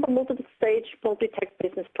example multi-stage, multi-tech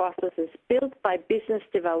business processes built by business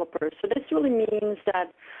developers. So this really means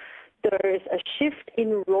that there is a shift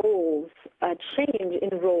in roles, a change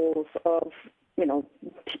in roles of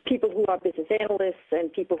people who are business analysts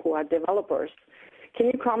and people who are developers. Can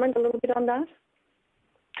you comment a little bit on that?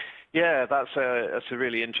 Yeah, that's a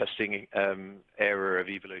really interesting area of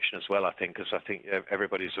evolution as well, I think, because I think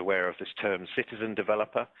everybody's aware of this term citizen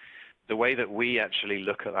developer. The way that we actually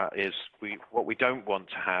look at that is what we don't want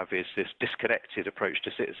to have is this disconnected approach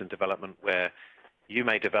to citizen development where you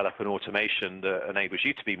may develop an automation that enables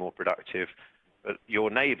you to be more productive, but your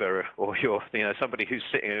neighbor or somebody who's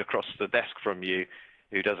sitting across the desk from you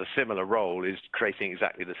who does a similar role is creating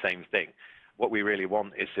exactly the same thing. What we really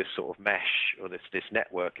want is this sort of mesh or this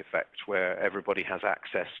network effect where everybody has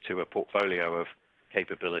access to a portfolio of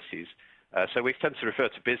capabilities. So we tend to refer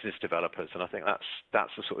to business developers, and I think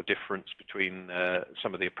that's the sort of difference between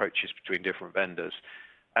some of the approaches between different vendors.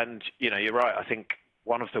 And you're right. I think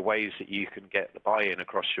one of the ways that you can get the buy-in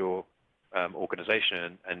across your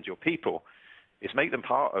organization and your people is make them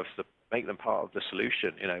part of the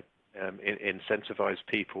solution. Incentivize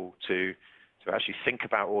people to actually think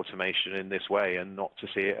about automation in this way and not to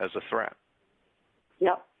see it as a threat.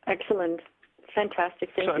 Yeah, excellent, fantastic.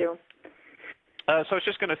 Thank you. So I was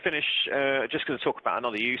just going to finish, just going to talk about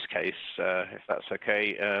another use case, if that's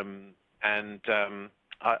okay.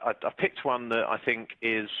 I picked one that I think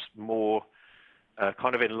is more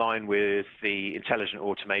kind of in line with the intelligent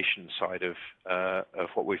automation side of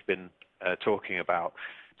what we've been talking about.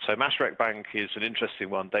 So Masrek Bank is an interesting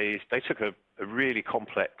one. They took a really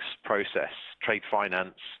complex process, trade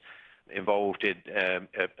finance, involved in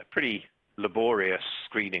a pretty laborious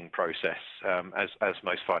screening process, as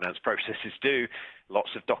most finance processes do. Lots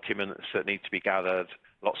of documents that need to be gathered,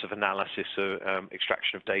 lots of analysis,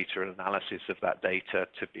 extraction of data and analysis of that data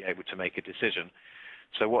to be able to make a decision.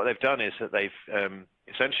 So what they've done is that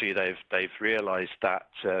they've realized that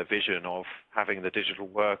vision of having the digital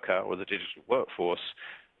worker or the digital workforce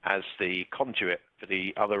as the conduit for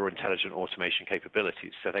the other intelligent automation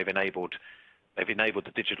capabilities. So they've enabled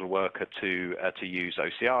the digital worker to use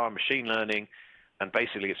OCR, machine learning, and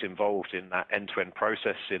basically it's involved in that end-to-end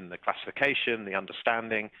process in the classification, the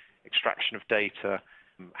understanding, extraction of data,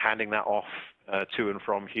 handing that off to and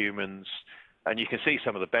from humans. And you can see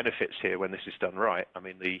some of the benefits here when this is done right. I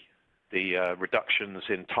mean, the reductions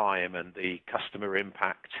in time and the customer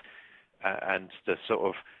impact and the sort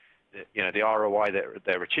of the ROI that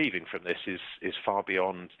they're achieving from this is far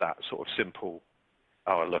beyond that sort of simple,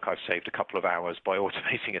 oh, look, I've saved a couple of hours by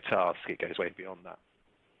automating a task. It goes way beyond that.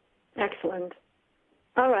 Excellent.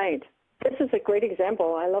 All right. This is a great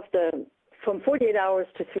example. I love from 48 hours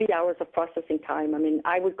to 3 hours of processing time. I mean,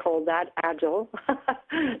 I would call that agile.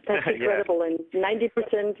 That's incredible. And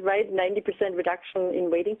 90%, right? 90% reduction in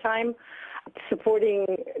waiting time, supporting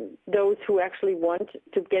those who actually want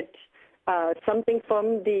to get something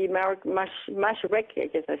from the Mashrek, I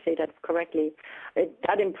guess I say that correctly.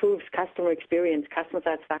 That improves customer experience, customer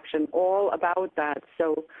satisfaction, all about that.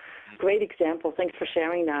 So great example. Thanks for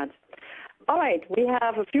sharing that. All right, we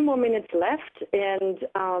have a few more minutes left, and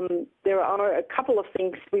there are a couple of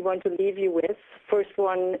things we want to leave you with. First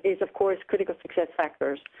one is, of course, critical success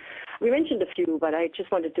factors. We mentioned a few, but I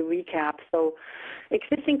just wanted to recap. So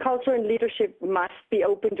existing culture and leadership must be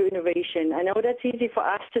open to innovation. I know that's easy for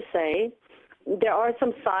us to say. There are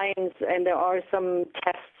some signs and there are some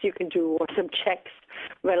tests you can do or some checks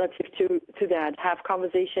relative to that. Have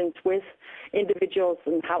conversations with individuals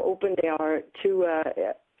and how open they are to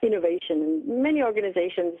innovation. Many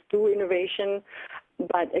organizations do innovation,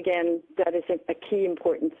 but again, that is a key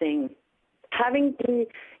important thing. Having the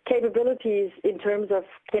capabilities in terms of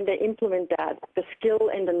can they implement that, the skill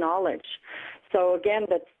and the knowledge. So again,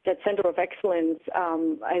 that center of excellence,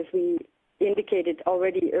 as we indicated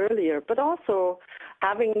already earlier, but also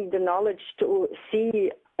having the knowledge to see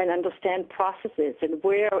and understand processes and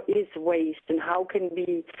where is waste and how can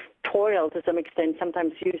we toil to some extent,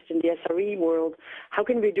 sometimes used in the SRE world, how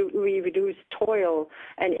can we reduce toil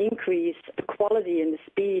and increase the quality and the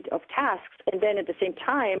speed of tasks, and then at the same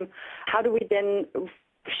time, how do we then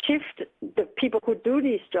shift the people who do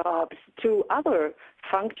these jobs to other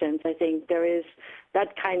functions? I think there is that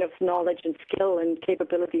kind of knowledge and skill and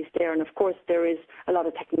capabilities there. And of course, there is a lot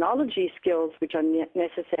of technology skills which are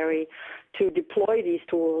necessary to deploy these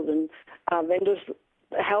tools. And vendors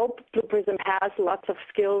help. Blue Prism has lots of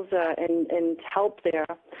skills and help there.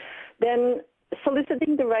 Then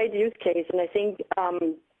soliciting the right use case. And I think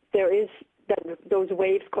there is those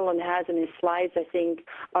waves Colin has in his slides, I think,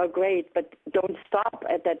 are great, but don't stop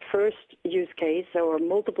at that first use case or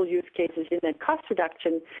multiple use cases in that cost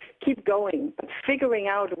reduction. Keep going, but figuring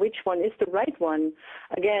out which one is the right one,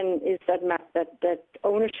 again, is that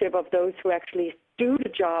ownership of those who actually do the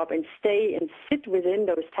job and stay and sit within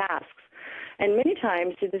those tasks. And many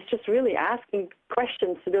times it is just really asking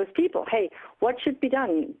questions to those people. Hey, what should be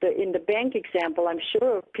done? In the bank example, I'm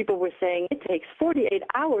sure people were saying it takes 48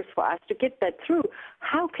 hours for us to get that through.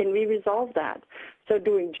 How can we resolve that? So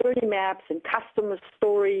doing journey maps and customer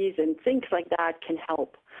stories and things like that can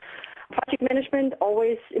help. Project management,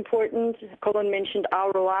 always important. Colin mentioned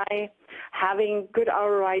ROI, having good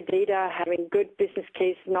ROI data, having good business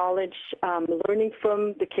case knowledge, learning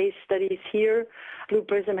from the case studies here. Blue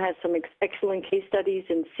Prism has some excellent case studies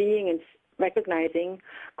in seeing and recognizing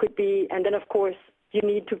could be, and then of course you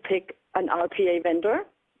need to pick an RPA vendor.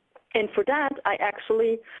 And for that, I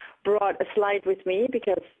actually brought a slide with me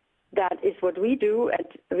because that is what we do at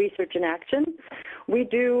Research in Action. We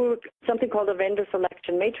do something called a vendor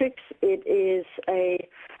selection matrix. It is a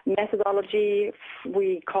methodology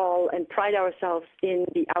we call and pride ourselves in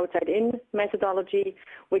the outside-in methodology,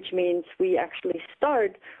 which means we actually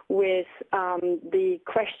start with the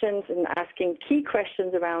questions and asking key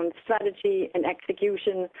questions around strategy and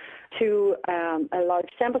execution to a large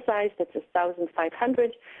sample size, that's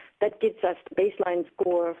 1,500. That gives us the baseline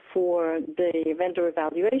score for the vendor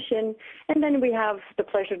evaluation. And then we have the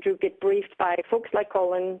pleasure to get briefed by folks like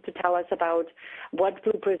Colin to tell us about what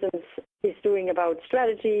Blue Prism is doing about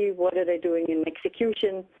strategy, what are they doing in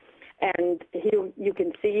execution. And here you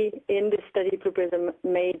can see in this study, Blue Prism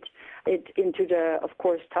made it into the, of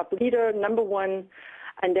course, top leader, number one.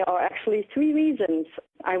 And there are actually 3 reasons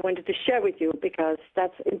I wanted to share with you because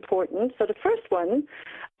that's important. So the first one,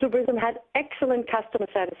 Blue Prism had excellent customer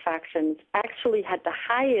satisfaction, actually had the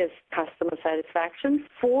highest customer satisfaction,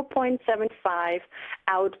 4.75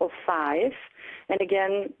 out of 5. And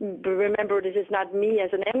again, remember, this is not me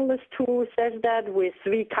as an analyst who says that with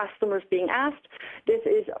 3 customers being asked. This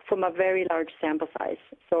is from a very large sample size.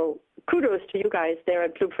 So kudos to you guys there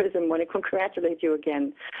at Blue Prism. I want to congratulate you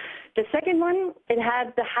again. The second one, it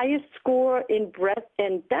had the highest score in breadth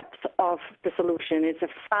and depth of the solution. It's a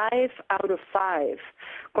 5 out of 5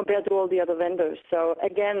 compared to all the other vendors. So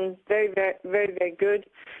again, very, very, very, very good.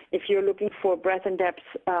 If you're looking for breadth and depth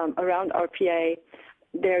around RPA,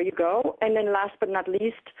 there you go. And then last but not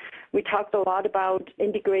least, we talked a lot about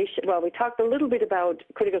integration. Well, we talked a little bit about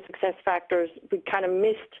critical success factors. We kind of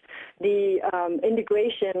missed the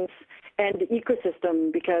integrations and the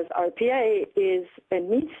ecosystem, because RPA is and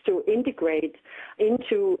needs to integrate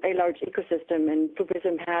into a large ecosystem. And Blue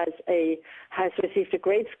Prism has received a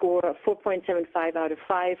great score of 4.75 out of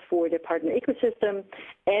 5 for the partner ecosystem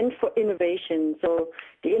and for innovation. So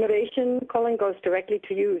the innovation, Colin, goes directly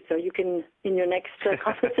to you. So you can, in your next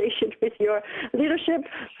conversation with your leadership,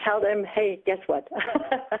 tell them, hey, guess what?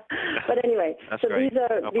 But anyway, That's so great. these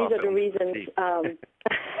are the reasons.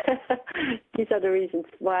 These are the reasons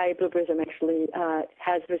why Blue Prism actually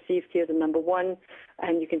has received here the number 1,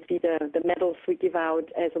 and you can see the medals we give out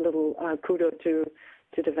as a little kudo to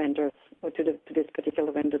the vendors, or to this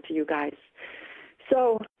particular vendor, to you guys.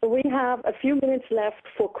 So we have a few minutes left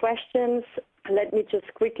for questions. Let me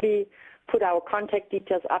just quickly put our contact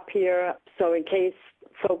details up here. So in case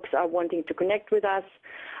folks are wanting to connect with us,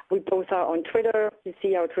 we both are on Twitter. You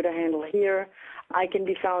see our Twitter handle here. I can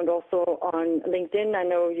be found also on LinkedIn. I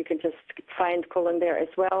know you can just find Colin there as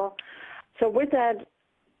well. So with that,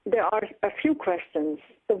 there are a few questions.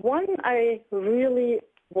 The one I really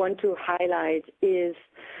want to highlight is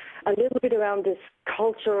a little bit around this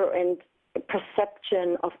culture and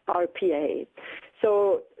perception of RPA.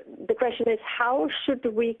 So the question is, how should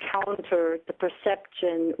we counter the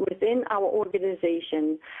perception within our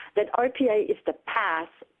organization that RPA is the path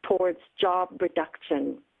towards job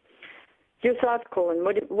reduction? Your thoughts, Colin,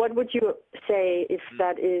 what would you say if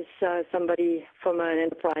that is somebody from an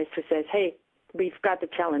enterprise who says, hey, we've got the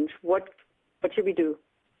challenge, what should we do?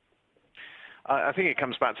 I think it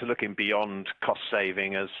comes back to looking beyond cost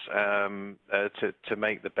saving as to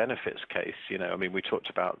make the benefits case. You know, I mean, we talked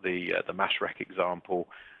about the Mashreq example,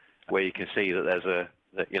 where you can see that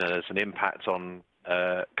there's an impact on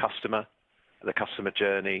the customer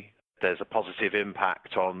journey. There's a positive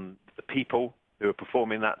impact on the people who are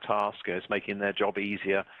performing that task. It's making their job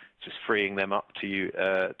easier, just freeing them up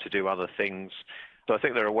to do other things. So I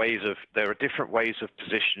think there are different ways of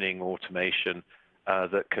positioning automation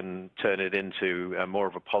that can turn it into more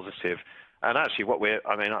of a positive. And actually,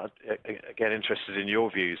 again, interested in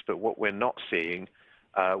your views, but what we're not seeing,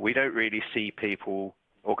 we don't really see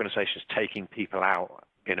organizations taking people out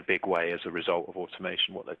in a big way as a result of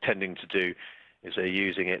automation. What they're tending to do is they're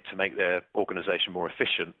using it to make their organization more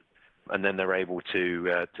efficient, and then they're able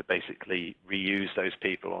to basically reuse those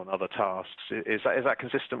people on other tasks. Is that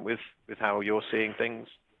consistent with how you're seeing things?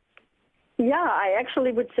 Yeah, I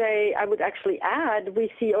would actually add, we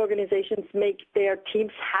see organizations make their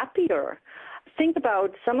teams happier. Think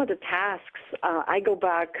about some of the tasks. I go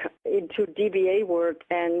back into DBA work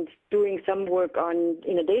and doing some work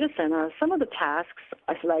in a data center. Some of the tasks,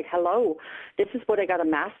 I was like, hello, this is what I got a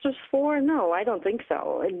master's for? No, I don't think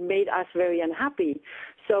so. It made us very unhappy.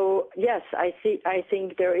 So yes, I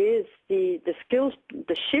think there is the skills,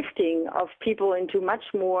 the shifting of people into much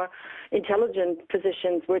more intelligent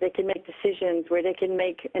positions where they can make decisions, where they can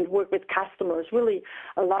make and work with customers, really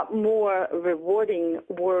a lot more rewarding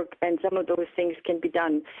work, and some of those things can be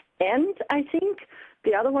done. And I think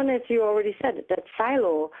the other one, as you already said, that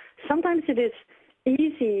silo. Sometimes it is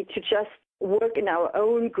easy to just work in our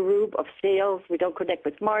own group of sales. We don't connect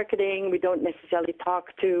with marketing. We don't necessarily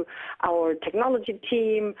talk to our technology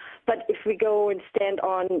team. But if we go and stand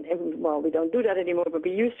on, well, we don't do that anymore, but we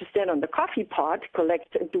used to stand on the coffee pot,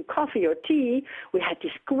 collect and do coffee or tea. We had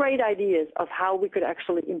these great ideas of how we could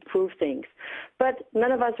actually improve things. But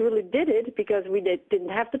none of us really did it because we didn't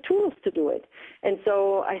have the tools to do it. And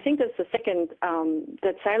so I think that's the second,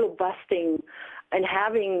 that silo busting, and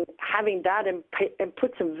having that and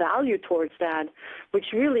put some value towards that, which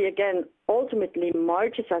really, again, ultimately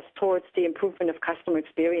marches us towards the improvement of customer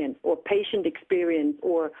experience or patient experience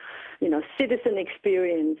or, citizen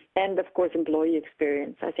experience and, of course, employee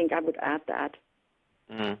experience. I think I would add that.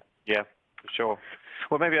 Yeah, for sure.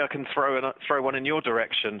 Well, maybe I can throw one in your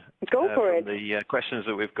direction. Go for it. The questions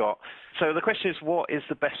that we've got. So the question is, what is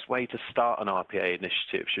the best way to start an RPA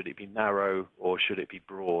initiative? Should it be narrow or should it be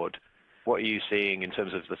broad? What are you seeing in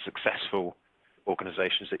terms of the successful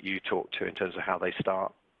organizations that you talk to in terms of how they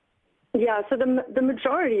start? Yeah, so the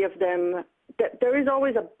majority of them, there is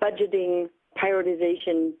always a budgeting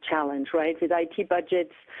prioritization challenge, right? With IT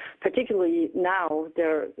budgets, particularly now,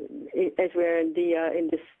 as we're in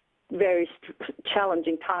this very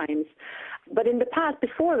challenging times. But in the past,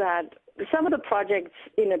 before that, some of the projects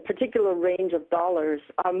in a particular range of dollars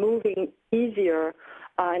are moving easier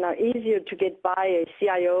and are easier to get by a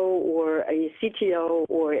CIO or a CTO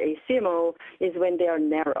or a CMO is when they are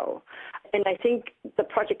narrow. And I think the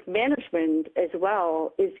project management as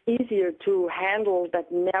well is easier to handle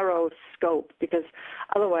that narrow scope, because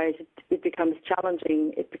otherwise it becomes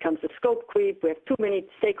challenging. It becomes a scope creep. We have too many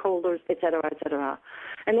stakeholders, et cetera, et cetera.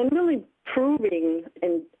 And then really proving,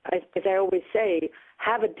 and as I always say,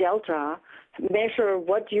 have a delta, measure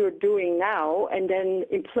what you're doing now, and then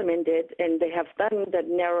implement it. And they have done that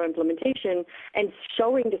narrow implementation and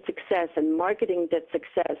showing the success and marketing that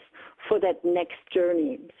success for that next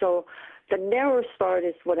journey. So the narrow start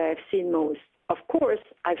is what I've seen most. Of course,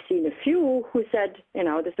 I've seen a few who said,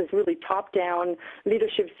 this is really top-down.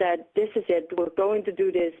 Leadership said, this is it. We're going to do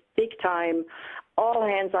this big time, all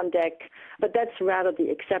hands on deck. But that's rather the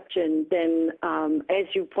exception than, as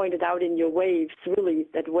you pointed out in your waves, really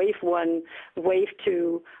that wave 1, wave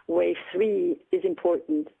 2, wave 3 is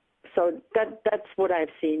important. So that's what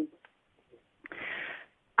I've seen.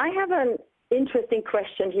 I have an interesting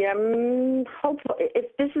question here. Hopefully,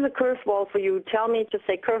 if this is a curveball for you, tell me to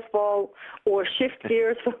say curveball or shift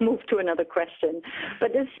gears or move to another question.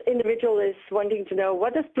 But this individual is wanting to know,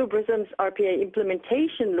 what does Blue Prism's RPA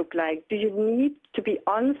implementation look like? Do you need to be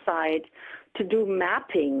on site to do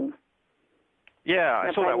mapping? Yeah,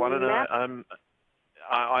 I saw that one, and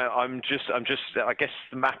I guess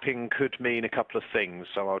the mapping could mean a couple of things,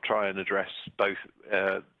 so I'll try and address both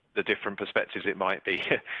the different perspectives it might be.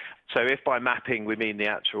 So if by mapping we mean the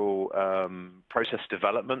actual process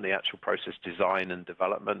development, the actual process design and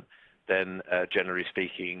development, then generally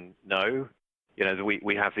speaking, no.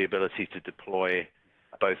 We have the ability to deploy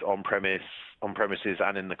both on-premises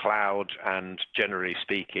and in the cloud, and generally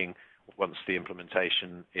speaking, once the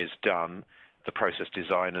implementation is done, the process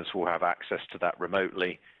designers will have access to that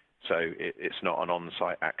remotely, so it's not an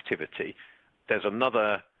on-site activity. There's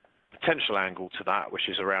another potential angle to that, which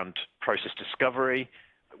is around process discovery,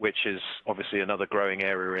 which is obviously another growing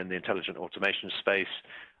area in the intelligent automation space.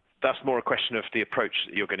 That's more a question of the approach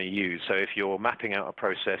that you're going to use. So if you're mapping out a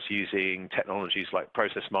process using technologies like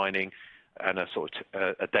process mining and a sort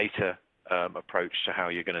of a data approach to how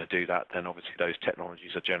you're going to do that, then obviously those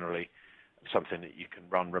technologies are generally something that you can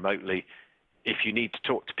run remotely. If you need to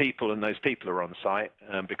talk to people and those people are on site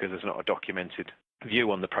because there's not a documented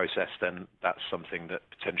view on the process, then that's something that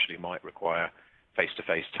potentially might require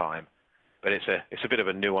face-to-face time. But it's a bit of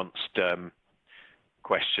a nuanced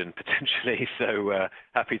question potentially, so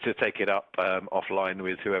happy to take it up offline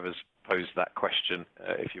with whoever's posed that question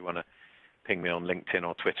if you want to ping me on LinkedIn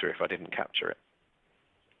or Twitter if I didn't capture it.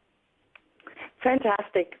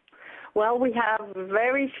 Fantastic. Well, we have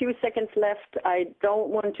very few seconds left. I don't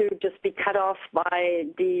want to just be cut off by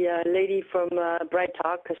the lady from Bright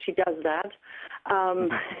Talk, because she does that.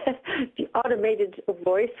 The automated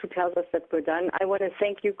voice who tells us that we're done. I want to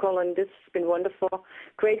thank you, Colin. This has been wonderful.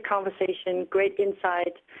 Great conversation, great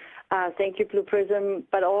insight. Thank you, Blue Prism,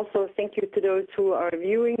 but also thank you to those who are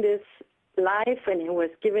viewing this live and who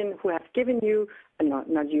have given you,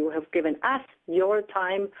 not you, have given us your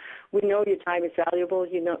time. We know your time is valuable.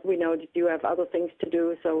 We know that you have other things to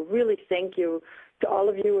do. So really thank you to all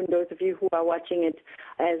of you and those of you who are watching it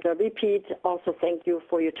as a repeat. Also thank you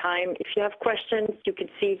for your time. If you have questions, you can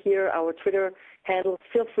see here our Twitter handle.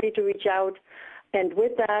 Feel free to reach out. And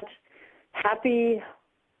with that, happy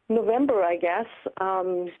November, I guess.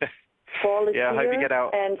 Fall is here. I hope you get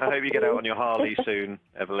out. And I hope you get out on your Harley soon,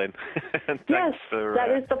 Evelyn. Yes, that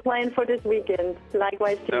is the plan for this weekend.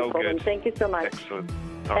 Likewise to you, Colin. Thank you so much. Excellent.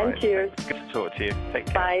 And cheers. Good to talk to you. Take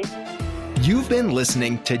care. Bye. You've been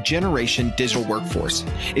listening to Generation Digital Workforce.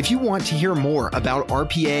 If you want to hear more about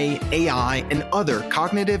RPA, AI, and other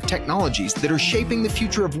cognitive technologies that are shaping the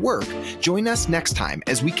future of work, join us next time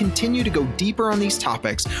as we continue to go deeper on these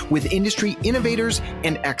topics with industry innovators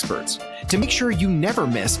and experts. To make sure you never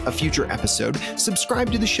miss a future episode,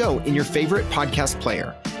 subscribe to the show in your favorite podcast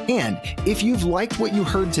player. And if you've liked what you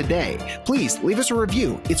heard today, please leave us a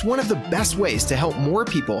review. It's one of the best ways to help more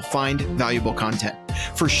people find valuable content.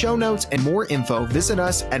 For show notes and more info, visit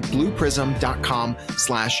us at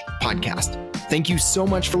blueprism.com/podcast. Thank you so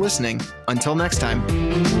much for listening. Until next time.